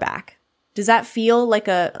power back. Does that feel like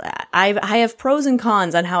I have pros and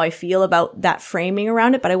cons on how I feel about that framing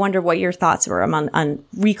around it, but I wonder what your thoughts were on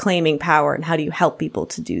reclaiming power and how do you help people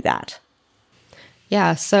to do that?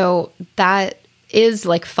 Yeah, so that is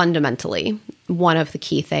like fundamentally one of the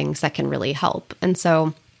key things that can really help. And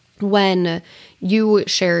so when you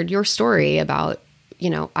shared your story about,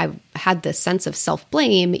 I had this sense of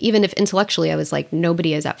self-blame, even if intellectually I was like,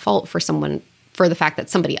 nobody is at fault for the fact that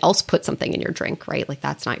somebody else put something in your drink, right? Like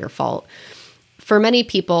that's not your fault. For many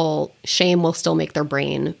people, shame will still make their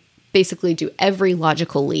brain basically do every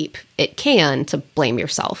logical leap it can to blame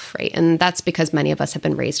yourself, right? And that's because many of us have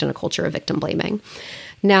been raised in a culture of victim blaming.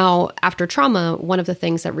 Now, after trauma, one of the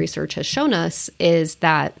things that research has shown us is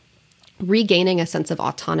that regaining a sense of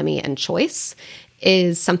autonomy and choice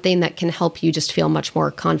is something that can help you just feel much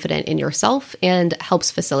more confident in yourself and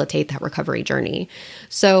helps facilitate that recovery journey.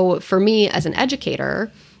 So for me as an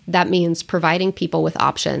educator, that means providing people with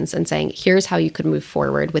options and saying, here's how you could move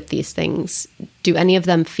forward with these things. Do any of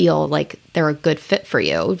them feel like they're a good fit for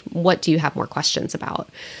you? What do you have more questions about?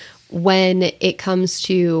 When it comes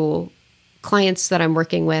to clients that I'm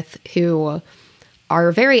working with who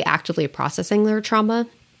are very actively processing their trauma,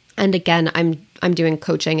 and again, I'm doing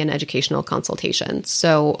coaching and educational consultation.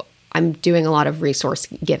 So I'm doing a lot of resource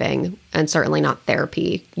giving and certainly not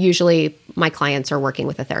therapy. Usually my clients are working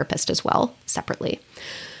with a therapist as well, separately.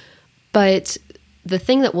 But the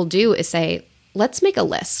thing that we'll do is say, let's make a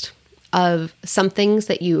list of some things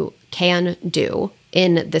that you can do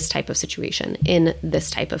in this type of situation, in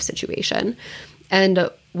this type of situation. And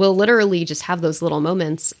we'll literally just have those little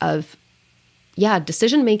moments of,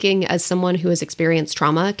 decision-making as someone who has experienced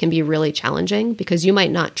trauma can be really challenging because you might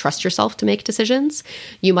not trust yourself to make decisions.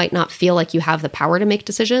 You might not feel like you have the power to make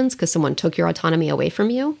decisions because someone took your autonomy away from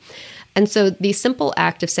you. And so the simple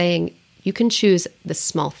act of saying, you can choose this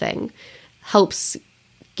small thing helps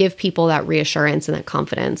give people that reassurance and that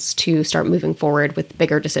confidence to start moving forward with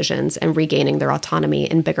bigger decisions and regaining their autonomy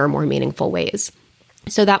in bigger, more meaningful ways.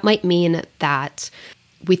 So that might mean that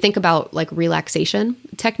we think about like relaxation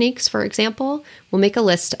techniques, for example. We'll make a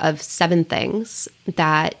list of 7 things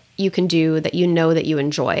that you can do that you know that you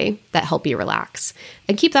enjoy that help you relax.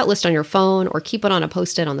 And keep that list on your phone or keep it on a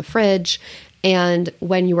Post-it on the fridge. And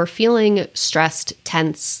when you are feeling stressed,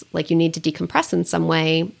 tense, like you need to decompress in some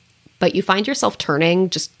way, but you find yourself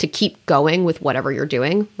turning just to keep going with whatever you're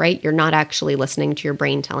doing, right? You're not actually listening to your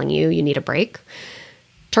brain telling you need a break.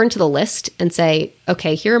 Turn to the list and say,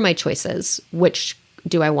 okay, here are my choices. Which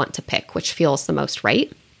do I want to pick? Which feels the most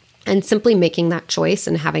right? And simply making that choice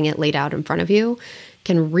and having it laid out in front of you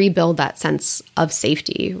can rebuild that sense of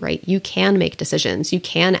safety, right? You can make decisions. You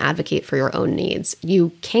can advocate for your own needs.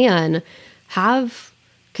 You can have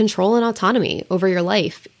control and autonomy over your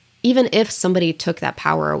life, even if somebody took that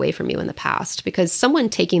power away from you in the past, because someone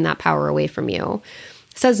taking that power away from you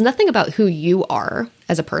says nothing about who you are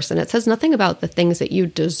as a person. It says nothing about the things that you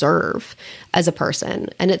deserve as a person.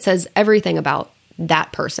 And it says everything about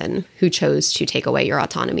that person who chose to take away your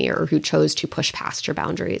autonomy or who chose to push past your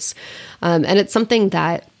boundaries. And it's something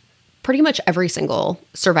that pretty much every single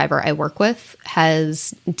survivor I work with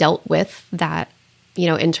has dealt with, that,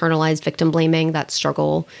 internalized victim blaming, that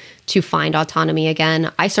struggle to find autonomy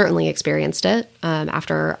again. I certainly experienced it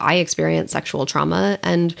after I experienced sexual trauma.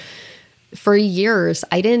 And for years,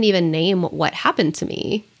 I didn't even name what happened to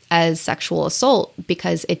me as sexual assault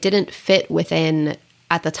because it didn't fit within,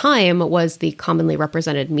 at the time, was the commonly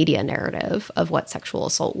represented media narrative of what sexual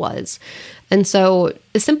assault was. And so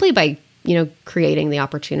simply by, creating the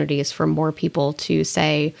opportunities for more people to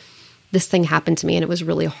say, this thing happened to me and it was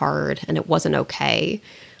really hard and it wasn't okay,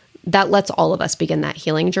 that lets all of us begin that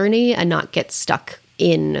healing journey and not get stuck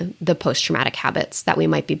in the post-traumatic habits that we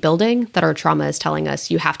might be building, that our trauma is telling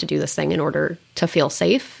us you have to do this thing in order to feel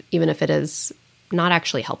safe, even if it is not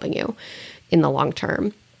actually helping you in the long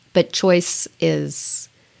term. But choice is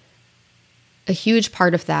a huge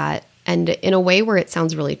part of that. And in a way where it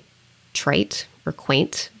sounds really trite or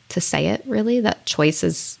quaint to say it, really, that choice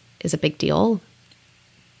is a big deal.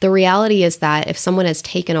 The reality is that if someone has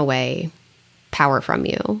taken away power from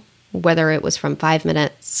you, whether it was from 5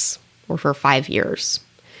 minutes or for 5 years,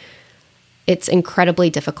 it's incredibly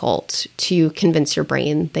difficult to convince your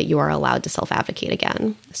brain that you are allowed to self-advocate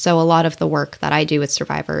again. So a lot of the work that I do with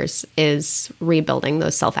survivors is rebuilding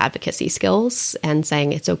those self-advocacy skills and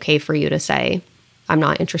saying it's okay for you to say, I'm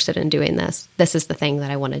not interested in doing this. This is the thing that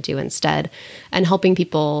I want to do instead. And helping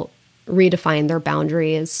people redefine their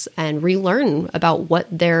boundaries and relearn about what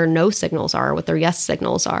their no signals are, what their yes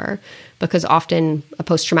signals are, because often a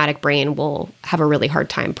post-traumatic brain will have a really hard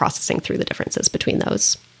time processing through the differences between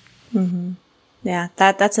those. Mm-hmm. Yeah,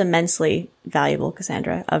 that's immensely valuable,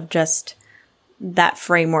 Cassandra, of just that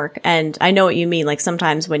framework. And I know what you mean. Like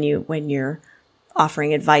sometimes when you're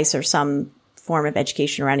offering advice or some form of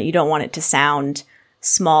education around it, you don't want it to sound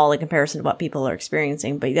small in comparison to what people are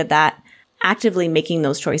experiencing, but that actively making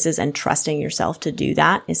those choices and trusting yourself to do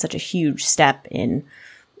that is such a huge step in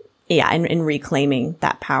reclaiming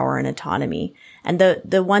that power and autonomy. And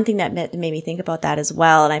the one thing that made me think about that as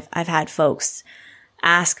well, and I've had folks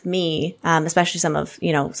ask me, especially some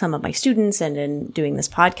of my students and in doing this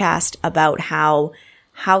podcast, about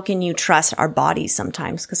how can you trust our bodies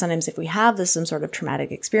sometimes? Because sometimes if we have some sort of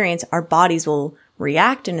traumatic experience, our bodies will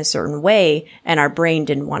react in a certain way, and our brain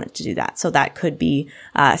didn't want it to do that. So that could be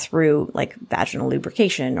through like vaginal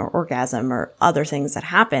lubrication or orgasm or other things that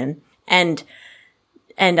happen. And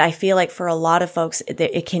I feel like for a lot of folks,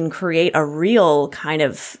 it can create a real kind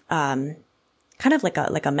of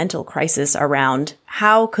like a mental crisis around,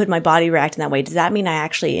 how could my body react in that way? Does that mean I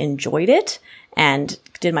actually enjoyed it? And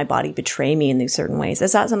did my body betray me in these certain ways?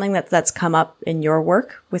 Is that something that's come up in your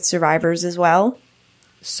work with survivors as well?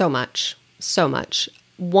 So much.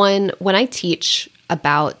 When I teach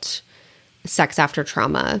about sex after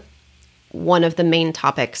trauma, one of the main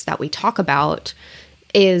topics that we talk about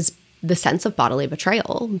is the sense of bodily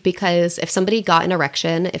betrayal. Because if somebody got an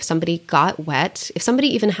erection, if somebody got wet, if somebody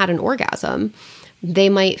even had an orgasm, they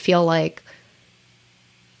might feel like,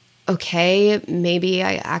 okay, maybe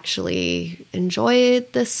I actually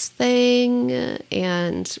enjoyed this thing,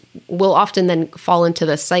 and will often then fall into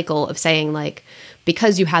the cycle of saying like,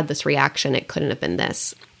 because you had this reaction, it couldn't have been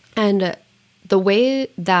this. And the way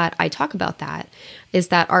that I talk about that is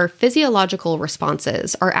that our physiological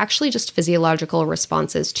responses are actually just physiological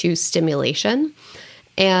responses to stimulation.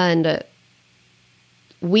 And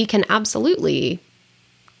we can absolutely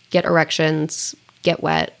get erections, get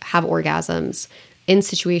wet, have orgasms in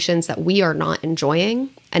situations that we are not enjoying.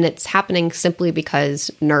 And it's happening simply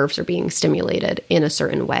because nerves are being stimulated in a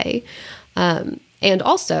certain way. And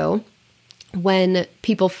also, when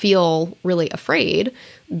people feel really afraid,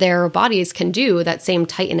 their bodies can do that same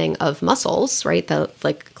tightening of muscles, right? The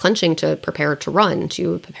like clenching to prepare to run,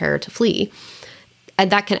 to prepare to flee.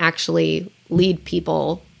 And that can actually lead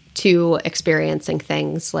people to experiencing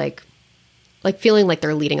things like feeling like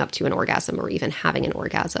they're leading up to an orgasm or even having an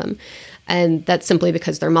orgasm. And that's simply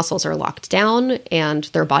because their muscles are locked down and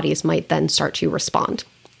their bodies might then start to respond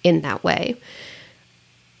in that way.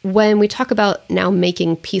 When we talk about now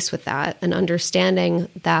making peace with that and understanding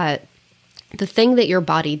that the thing that your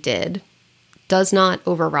body did does not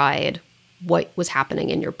override what was happening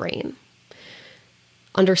in your brain.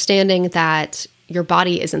 Understanding that your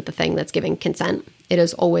body isn't the thing that's giving consent. It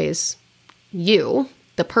is always you,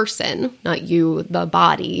 the person, not you, the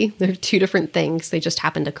body. They're two different things. They just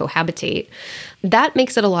happen to cohabitate. That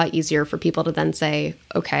makes it a lot easier for people to then say,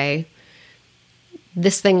 okay,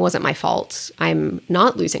 this thing wasn't my fault. I'm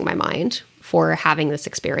not losing my mind for having this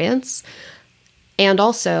experience. And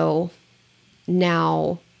also,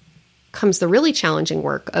 now comes the really challenging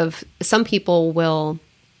work of some people will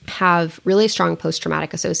have really strong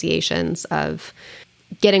post-traumatic associations of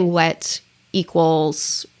getting wet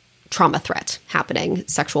equals trauma threat happening,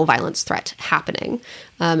 sexual violence threat happening.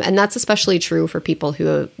 And that's especially true for people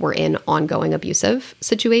who were in ongoing abusive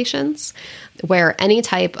situations where any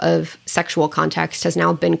type of sexual context has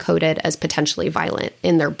now been coded as potentially violent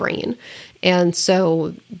in their brain. And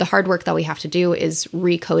so the hard work that we have to do is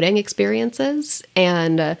recoding experiences,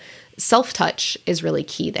 and self-touch is really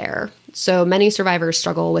key there. So many survivors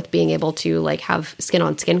struggle with being able to like have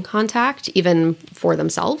skin-on-skin contact, even for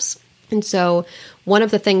themselves. And so one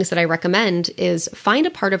of the things that I recommend is find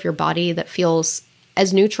a part of your body that feels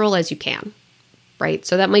as neutral as you can, right?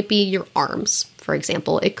 So that might be your arms, for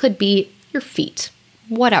example. It could be your feet,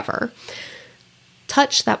 whatever.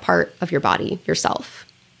 Touch that part of your body yourself.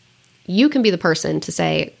 You can be the person to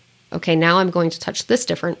say, okay, now I'm going to touch this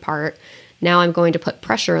different part. Now I'm going to put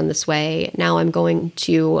pressure in this way. Now I'm going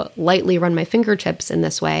to lightly run my fingertips in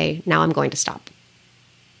this way. Now I'm going to stop.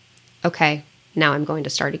 Okay, now I'm going to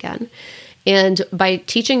start again. And by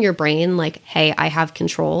teaching your brain, like, hey, I have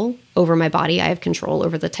control over my body. I have control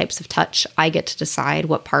over the types of touch. I get to decide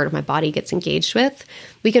what part of my body gets engaged with.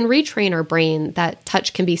 We can retrain our brain that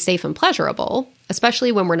touch can be safe and pleasurable,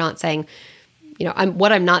 especially when we're not saying,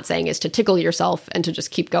 what I'm not saying is to tickle yourself and to just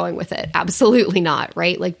keep going with it. Absolutely not,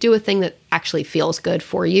 right? Like, do a thing that actually feels good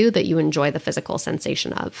for you, that you enjoy the physical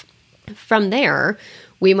sensation of. From there,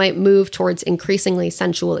 we might move towards increasingly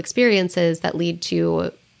sensual experiences that lead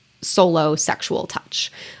to solo sexual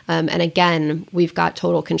touch. And again, we've got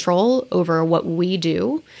total control over what we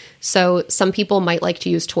do. So some people might like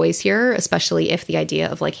to use toys here, especially if the idea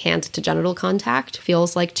of like hand to genital contact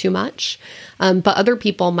feels like too much. But other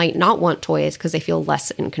people might not want toys because they feel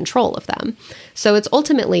less in control of them. So it's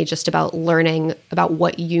ultimately just about learning about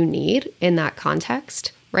what you need in that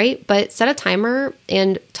context, right? But set a timer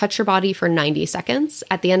and touch your body for 90 seconds.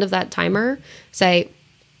 At the end of that timer, say,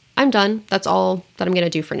 I'm done. That's all that I'm going to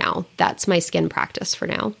do for now. That's my skin practice for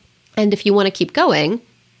now. And if you want to keep going,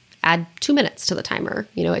 add 2 minutes to the timer,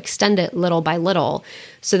 extend it little by little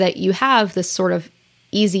so that you have this sort of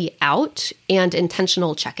easy out and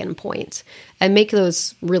intentional check-in point, and make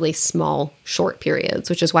those really small, short periods,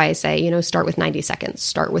 which is why I say, start with 90 seconds,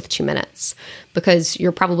 start with 2 minutes, because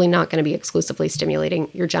you're probably not going to be exclusively stimulating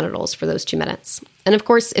your genitals for those 2 minutes. And of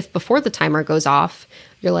course, if before the timer goes off,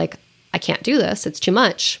 you're like, I can't do this, it's too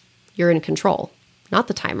much, you're in control, not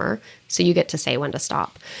the timer. So you get to say when to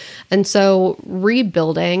stop. And so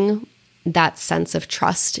rebuilding that sense of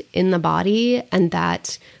trust in the body, and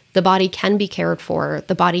that the body can be cared for,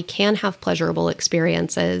 the body can have pleasurable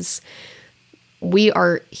experiences. We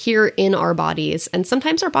are here in our bodies, and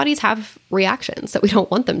sometimes our bodies have reactions that we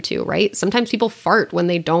don't want them to, right? Sometimes people fart when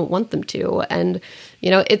they don't want them to. And,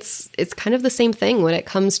 it's kind of the same thing when it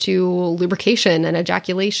comes to lubrication and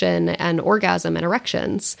ejaculation and orgasm and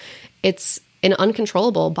erections. It's an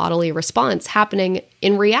uncontrollable bodily response happening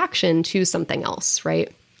in reaction to something else,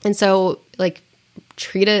 right? And so,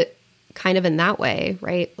 treat it kind of in that way,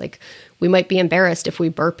 right? We might be embarrassed if we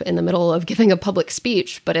burp in the middle of giving a public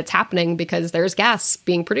speech, but it's happening because there's gas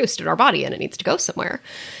being produced in our body and it needs to go somewhere.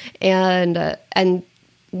 And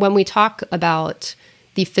when we talk about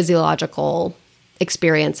the physiological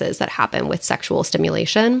experiences that happen with sexual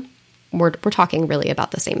stimulation, we're talking really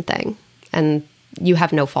about the same thing. And you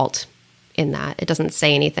have no fault in that. It doesn't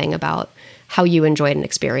say anything about how you enjoyed an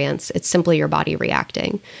experience. It's simply your body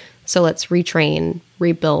reacting. So let's retrain,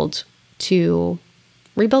 rebuild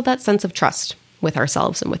that sense of trust with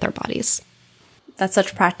ourselves and with our bodies. That's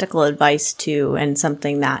such practical advice too, and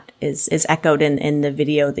something that is echoed in the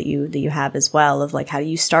video that you have as well, of how do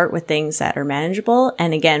you start with things that are manageable,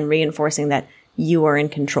 and again reinforcing that you are in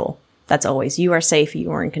control. That's always, you are safe,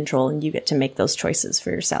 you are in control, and you get to make those choices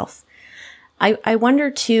for yourself. I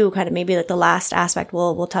wonder too, kind of maybe the last aspect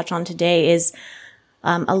we'll touch on today is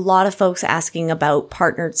a lot of folks asking about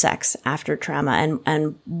partnered sex after trauma,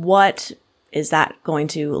 and what is that going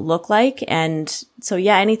to look like? And so,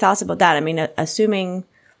 any thoughts about that? I mean, assuming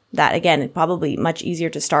that, again, it's probably much easier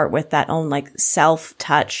to start with that own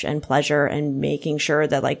self-touch and pleasure, and making sure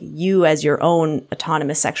that you as your own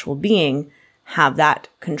autonomous sexual being have that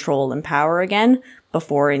control and power again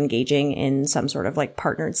before engaging in some sort of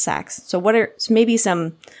partnered sex. So what are maybe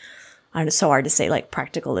some, I don't know, it's so hard to say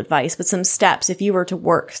practical advice, but some steps if you were to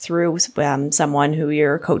work through someone who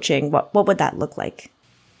you're coaching, what would that look like?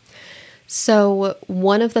 So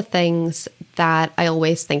one of the things that I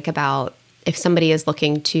always think about if somebody is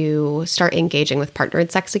looking to start engaging with partnered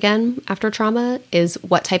sex again after trauma is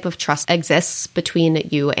what type of trust exists between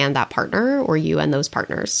you and that partner, or you and those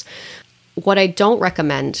partners. What I don't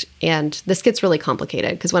recommend, and this gets really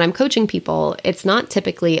complicated because when I'm coaching people, it's not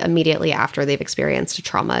typically immediately after they've experienced a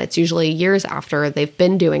trauma. It's usually years after they've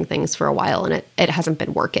been doing things for a while and it hasn't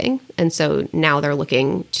been working. And so now they're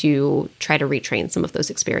looking to try to retrain some of those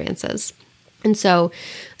experiences. And so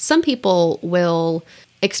some people will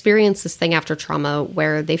experience this thing after trauma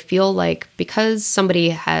where they feel like because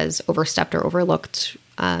somebody has overstepped or overlooked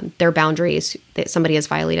their boundaries, that somebody has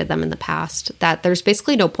violated them in the past, that there's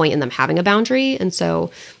basically no point in them having a boundary. And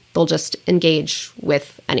so they'll just engage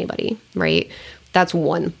with anybody, right? That's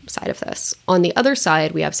one side of this. On the other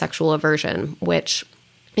side, we have sexual aversion, which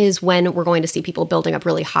is when we're going to see people building up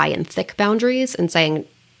really high and thick boundaries and saying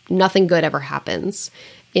nothing good ever happens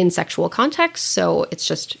in sexual context. So it's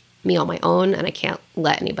just me on my own and I can't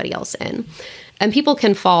let anybody else in. And people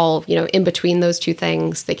can fall, in between those two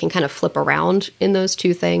things. They can kind of flip around in those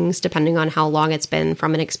two things depending on how long it's been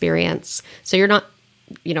from an experience. So you're not,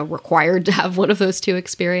 required to have one of those two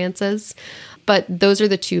experiences. But those are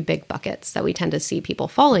the two big buckets that we tend to see people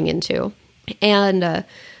falling into. And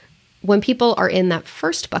when people are in that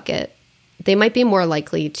first bucket, they might be more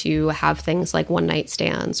likely to have things like one-night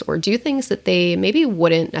stands or do things that they maybe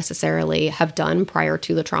wouldn't necessarily have done prior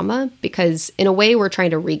to the trauma, because in a way we're trying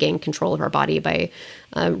to regain control of our body by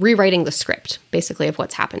rewriting the script, basically, of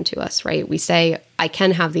what's happened to us, right? We say, I can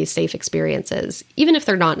have these safe experiences, even if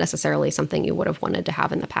they're not necessarily something you would have wanted to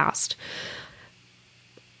have in the past.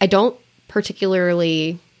 I don't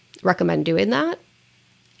particularly recommend doing that.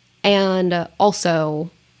 And also,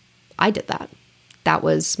 I did that. That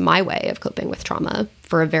was my way of coping with trauma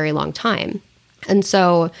for a very long time. And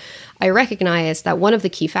so I recognize that one of the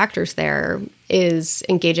key factors there is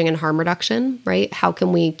engaging in harm reduction, right? How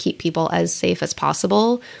can we keep people as safe as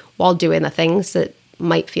possible while doing the things that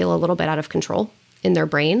might feel a little bit out of control in their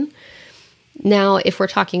brain? Now, if we're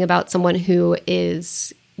talking about someone who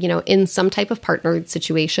is, in some type of partnered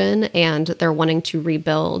situation and they're wanting to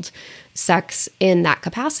rebuild sex in that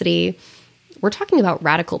capacity, we're talking about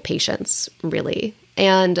radical patience, really.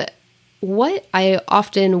 And what I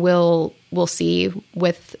often will see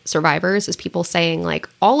with survivors is people saying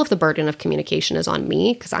all of the burden of communication is on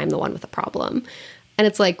me because I'm the one with the problem. And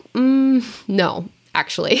it's like, no,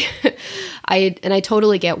 actually. I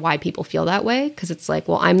totally get why people feel that way, because it's like,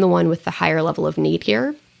 well, I'm the one with the higher level of need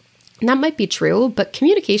here. And that might be true, but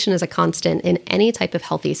communication is a constant in any type of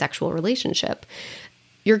healthy sexual relationship.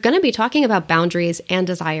 You're going to be talking about boundaries and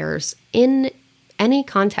desires in any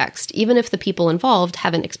context, even if the people involved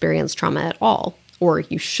haven't experienced trauma at all, or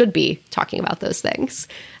you should be talking about those things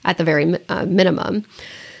at the very minimum.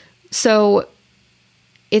 So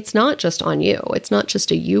it's not just on you. It's not just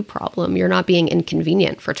a you problem. You're not being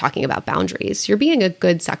inconvenient for talking about boundaries. You're being a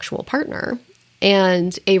good sexual partner.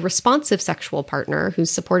 And a responsive sexual partner who's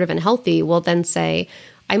supportive and healthy will then say,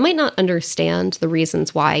 I might not understand the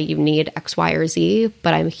reasons why you need X, Y, or Z,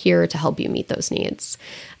 but I'm here to help you meet those needs.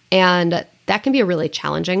 And that can be a really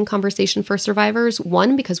challenging conversation for survivors.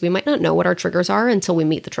 One, because we might not know what our triggers are until we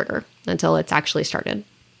meet the trigger, until it's actually started.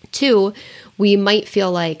 Two, we might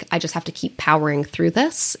feel like I just have to keep powering through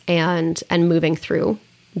this and moving through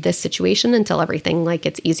this situation until everything like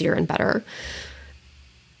gets easier and better.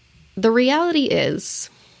 The reality is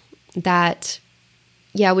that,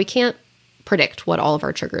 yeah, we can't predict what all of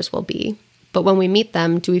our triggers will be. But when we meet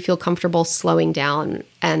them, do we feel comfortable slowing down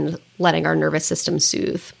and letting our nervous system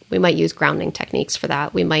soothe? We might use grounding techniques for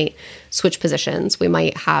that. We might switch positions. We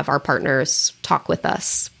might have our partners talk with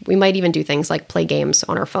us. We might even do things like play games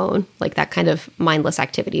on our phone, like that kind of mindless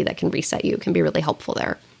activity that can reset you can be really helpful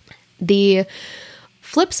there. The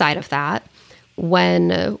flip side of that,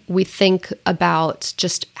 when we think about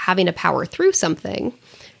just having to power through something,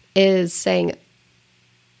 is saying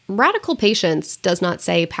radical patience does not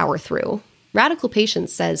say power through. Radical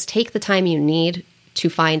patience says take the time you need to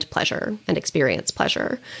find pleasure and experience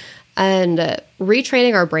pleasure. And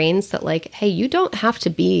retraining our brains that like, hey, you don't have to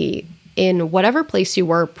be in whatever place you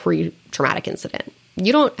were pre-traumatic incident.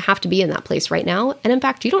 You don't have to be in that place right now. And in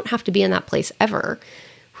fact, you don't have to be in that place ever.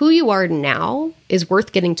 Who you are now is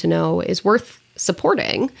worth getting to know, is worth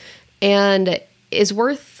supporting, and is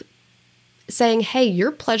worth saying, hey,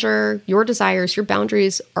 your pleasure, your desires, your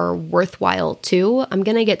boundaries are worthwhile too. I'm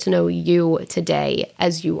going to get to know you today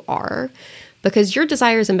as you are, because your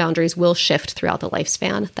desires and boundaries will shift throughout the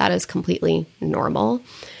lifespan. That is completely normal.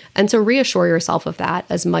 And so reassure yourself of that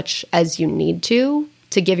as much as you need to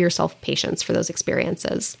give yourself patience for those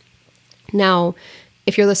experiences. Now,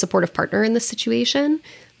 if you're the supportive partner in this situation,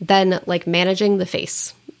 then like managing the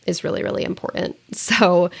face is really, really important.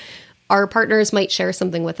 So our partners might share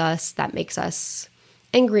something with us that makes us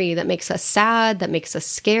angry, that makes us sad, that makes us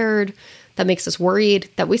scared, that makes us worried,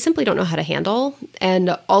 that we simply don't know how to handle.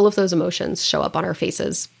 And all of those emotions show up on our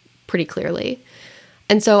faces pretty clearly.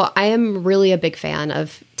 And so I am really a big fan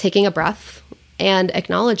of taking a breath and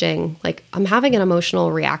acknowledging, like, I'm having an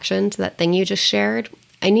emotional reaction to that thing you just shared.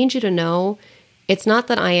 I need you to know it's not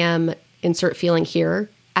that I am insert feeling here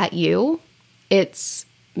at you. It's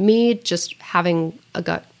me just having a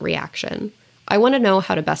gut reaction. I want to know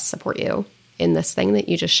how to best support you in this thing that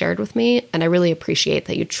you just shared with me. And I really appreciate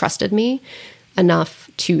that you trusted me enough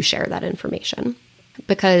to share that information,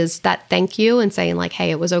 because that thank you and saying like,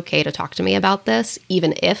 hey, it was okay to talk to me about this,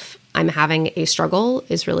 even if I'm having a struggle,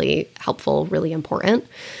 is really helpful, really important.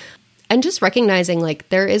 And just recognizing like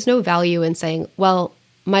there is no value in saying, well,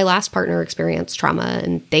 my last partner experienced trauma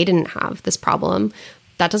and they didn't have this problem.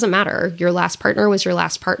 That doesn't matter. Your last partner was your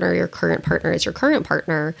last partner. Your current partner is your current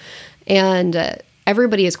partner. And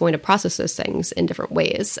everybody is going to process those things in different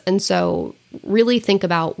ways. And so really think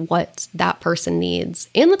about what that person needs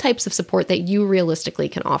and the types of support that you realistically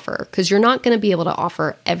can offer, because you're not going to be able to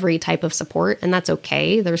offer every type of support, and that's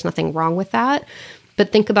okay. There's nothing wrong with that.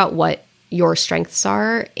 But think about what your strengths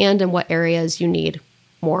are and in what areas you need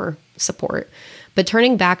more support. But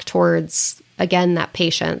turning back towards, again, that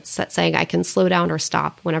patience, that saying I can slow down or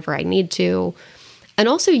stop whenever I need to. And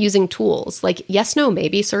also using tools like yes, no,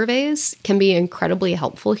 maybe surveys can be incredibly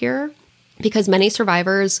helpful here, because many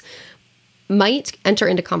survivors might enter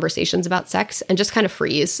into conversations about sex and just kind of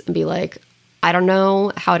freeze and be like, I don't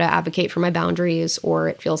know how to advocate for my boundaries, or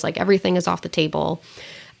it feels like everything is off the table.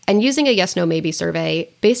 And using a yes, no, maybe survey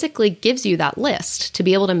basically gives you that list to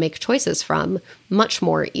be able to make choices from much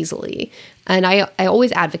more easily. And I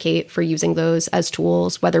always advocate for using those as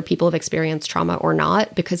tools, whether people have experienced trauma or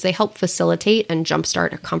not, because they help facilitate and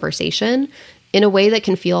jumpstart a conversation in a way that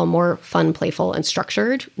can feel more fun, playful, and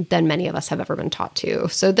structured than many of us have ever been taught to.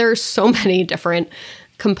 So there's so many different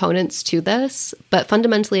components to this, but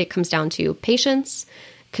fundamentally it comes down to patience,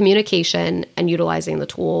 communication, and utilizing the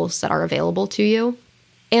tools that are available to you.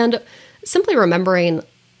 And simply remembering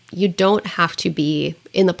you don't have to be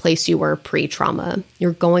in the place you were pre-trauma.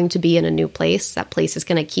 You're going to be in a new place. That place is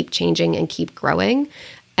going to keep changing and keep growing.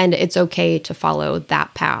 And it's okay to follow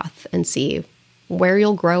that path and see where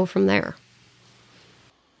you'll grow from there.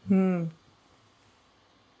 Yeah,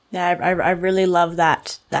 I really love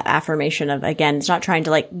that affirmation of, again, it's not trying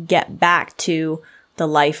to like get back to the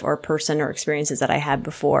life or person or experiences that I had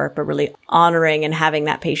before, but really honoring and having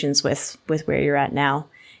that patience with where you're at now.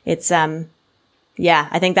 It's, yeah,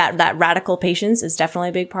 I think that radical patience is definitely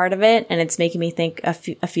a big part of it. And it's making me think a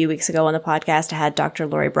few weeks ago on the podcast, I had Dr.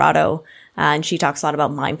 Lori Brado, and she talks a lot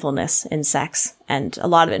about mindfulness in sex and a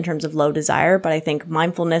lot of it in terms of low desire. But I think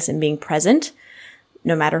mindfulness and being present,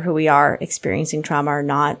 no matter who we are experiencing trauma or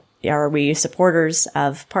not, are we supporters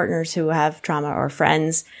of partners who have trauma or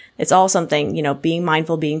friends? It's all something, being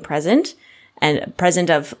mindful, being present, and present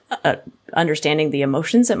of understanding the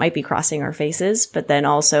emotions that might be crossing our faces, but then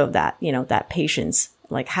also that, that patience.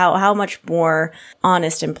 Like how much more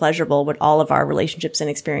honest and pleasurable would all of our relationships and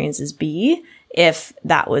experiences be if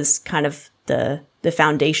that was kind of the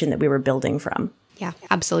foundation that we were building from? Yeah,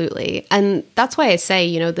 absolutely. And that's why I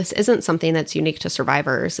say, this isn't something that's unique to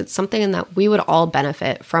survivors. It's something in that we would all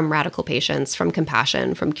benefit from radical patience, from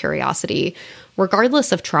compassion, from curiosity,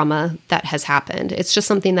 regardless of trauma that has happened. It's just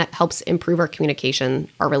something that helps improve our communication,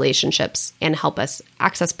 our relationships, and help us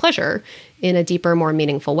access pleasure in a deeper, more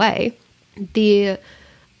meaningful way. The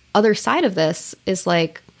other side of this is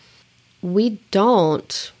like, we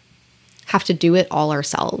don't have to do it all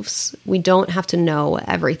ourselves. We don't have to know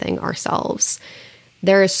everything ourselves.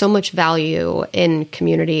 There is so much value in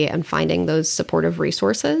community and finding those supportive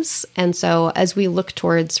resources. And so as we look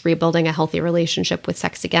towards rebuilding a healthy relationship with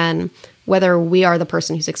sex again, whether we are the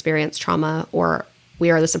person who's experienced trauma or we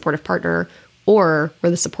are the supportive partner, or we're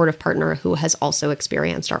the supportive partner who has also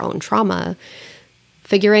experienced our own trauma,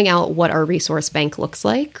 figuring out what our resource bank looks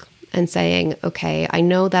like and saying, okay, I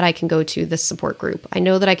know that I can go to this support group. I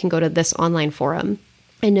know that I can go to this online forum.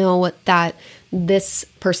 I know that this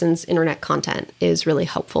person's internet content is really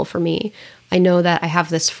helpful for me. I know that I have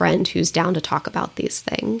this friend who's down to talk about these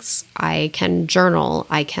things. I can journal.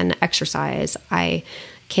 I can exercise. I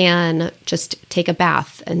can just take a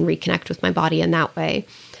bath and reconnect with my body in that way.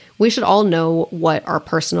 We should all know what our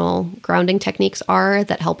personal grounding techniques are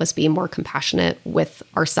that help us be more compassionate with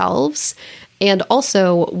ourselves, and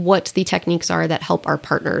also what the techniques are that help our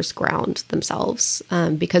partners ground themselves,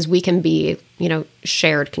 because we can be,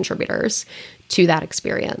 shared contributors to that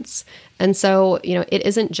experience. And so, it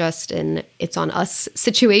isn't just an it's on us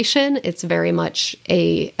situation. It's very much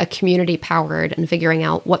a community powered and figuring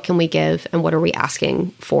out what can we give and what are we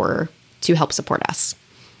asking for to help support us.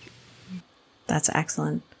 That's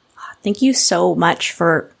excellent. Thank you so much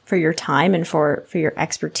for your time and for your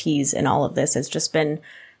expertise in all of this. It's just been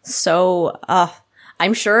so,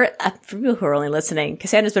 I'm sure for people who are only listening,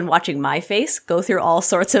 Cassandra's been watching my face go through all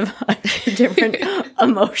sorts of different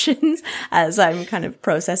emotions as I'm kind of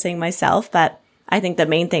processing myself. But I think the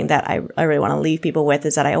main thing that I really want to leave people with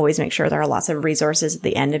is that I always make sure there are lots of resources at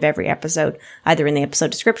the end of every episode, either in the episode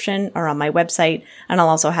description or on my website. And I'll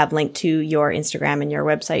also have linked to your Instagram and your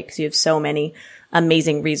website because you have so many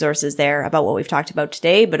amazing resources there about what we've talked about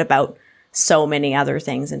today, but about so many other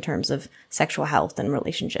things in terms of sexual health and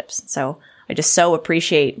relationships. So I just so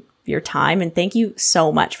appreciate your time and thank you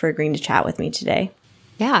so much for agreeing to chat with me today.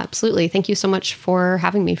 Yeah, absolutely. Thank you so much for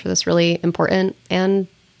having me for this really important and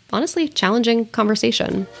honestly challenging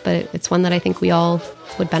conversation, but it's one that I think we all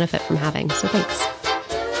would benefit from having. So thanks.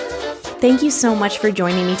 Thank you so much for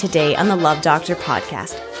joining me today on the Love Doctor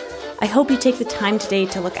podcast. I hope you take the time today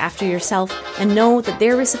to look after yourself and know that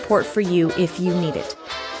there is support for you if you need it.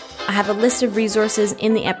 I have a list of resources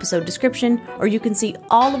in the episode description, or you can see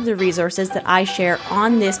all of the resources that I share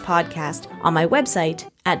on this podcast on my website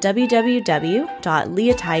at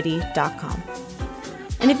www.leahtidy.com.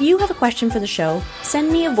 And if you have a question for the show,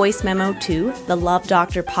 send me a voice memo to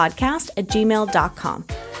thelovedoctorpodcast@gmail.com.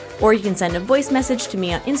 Or you can send a voice message to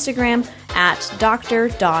me on Instagram at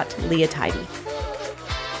dr.leahtidy.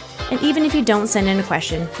 And even if you don't send in a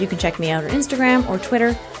question, you can check me out on Instagram or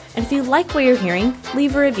Twitter. And if you like what you're hearing,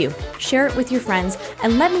 leave a review, share it with your friends,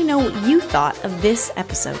 and let me know what you thought of this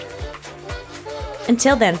episode.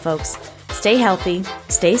 Until then, folks, stay healthy,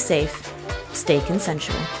 stay safe, stay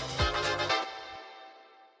consensual.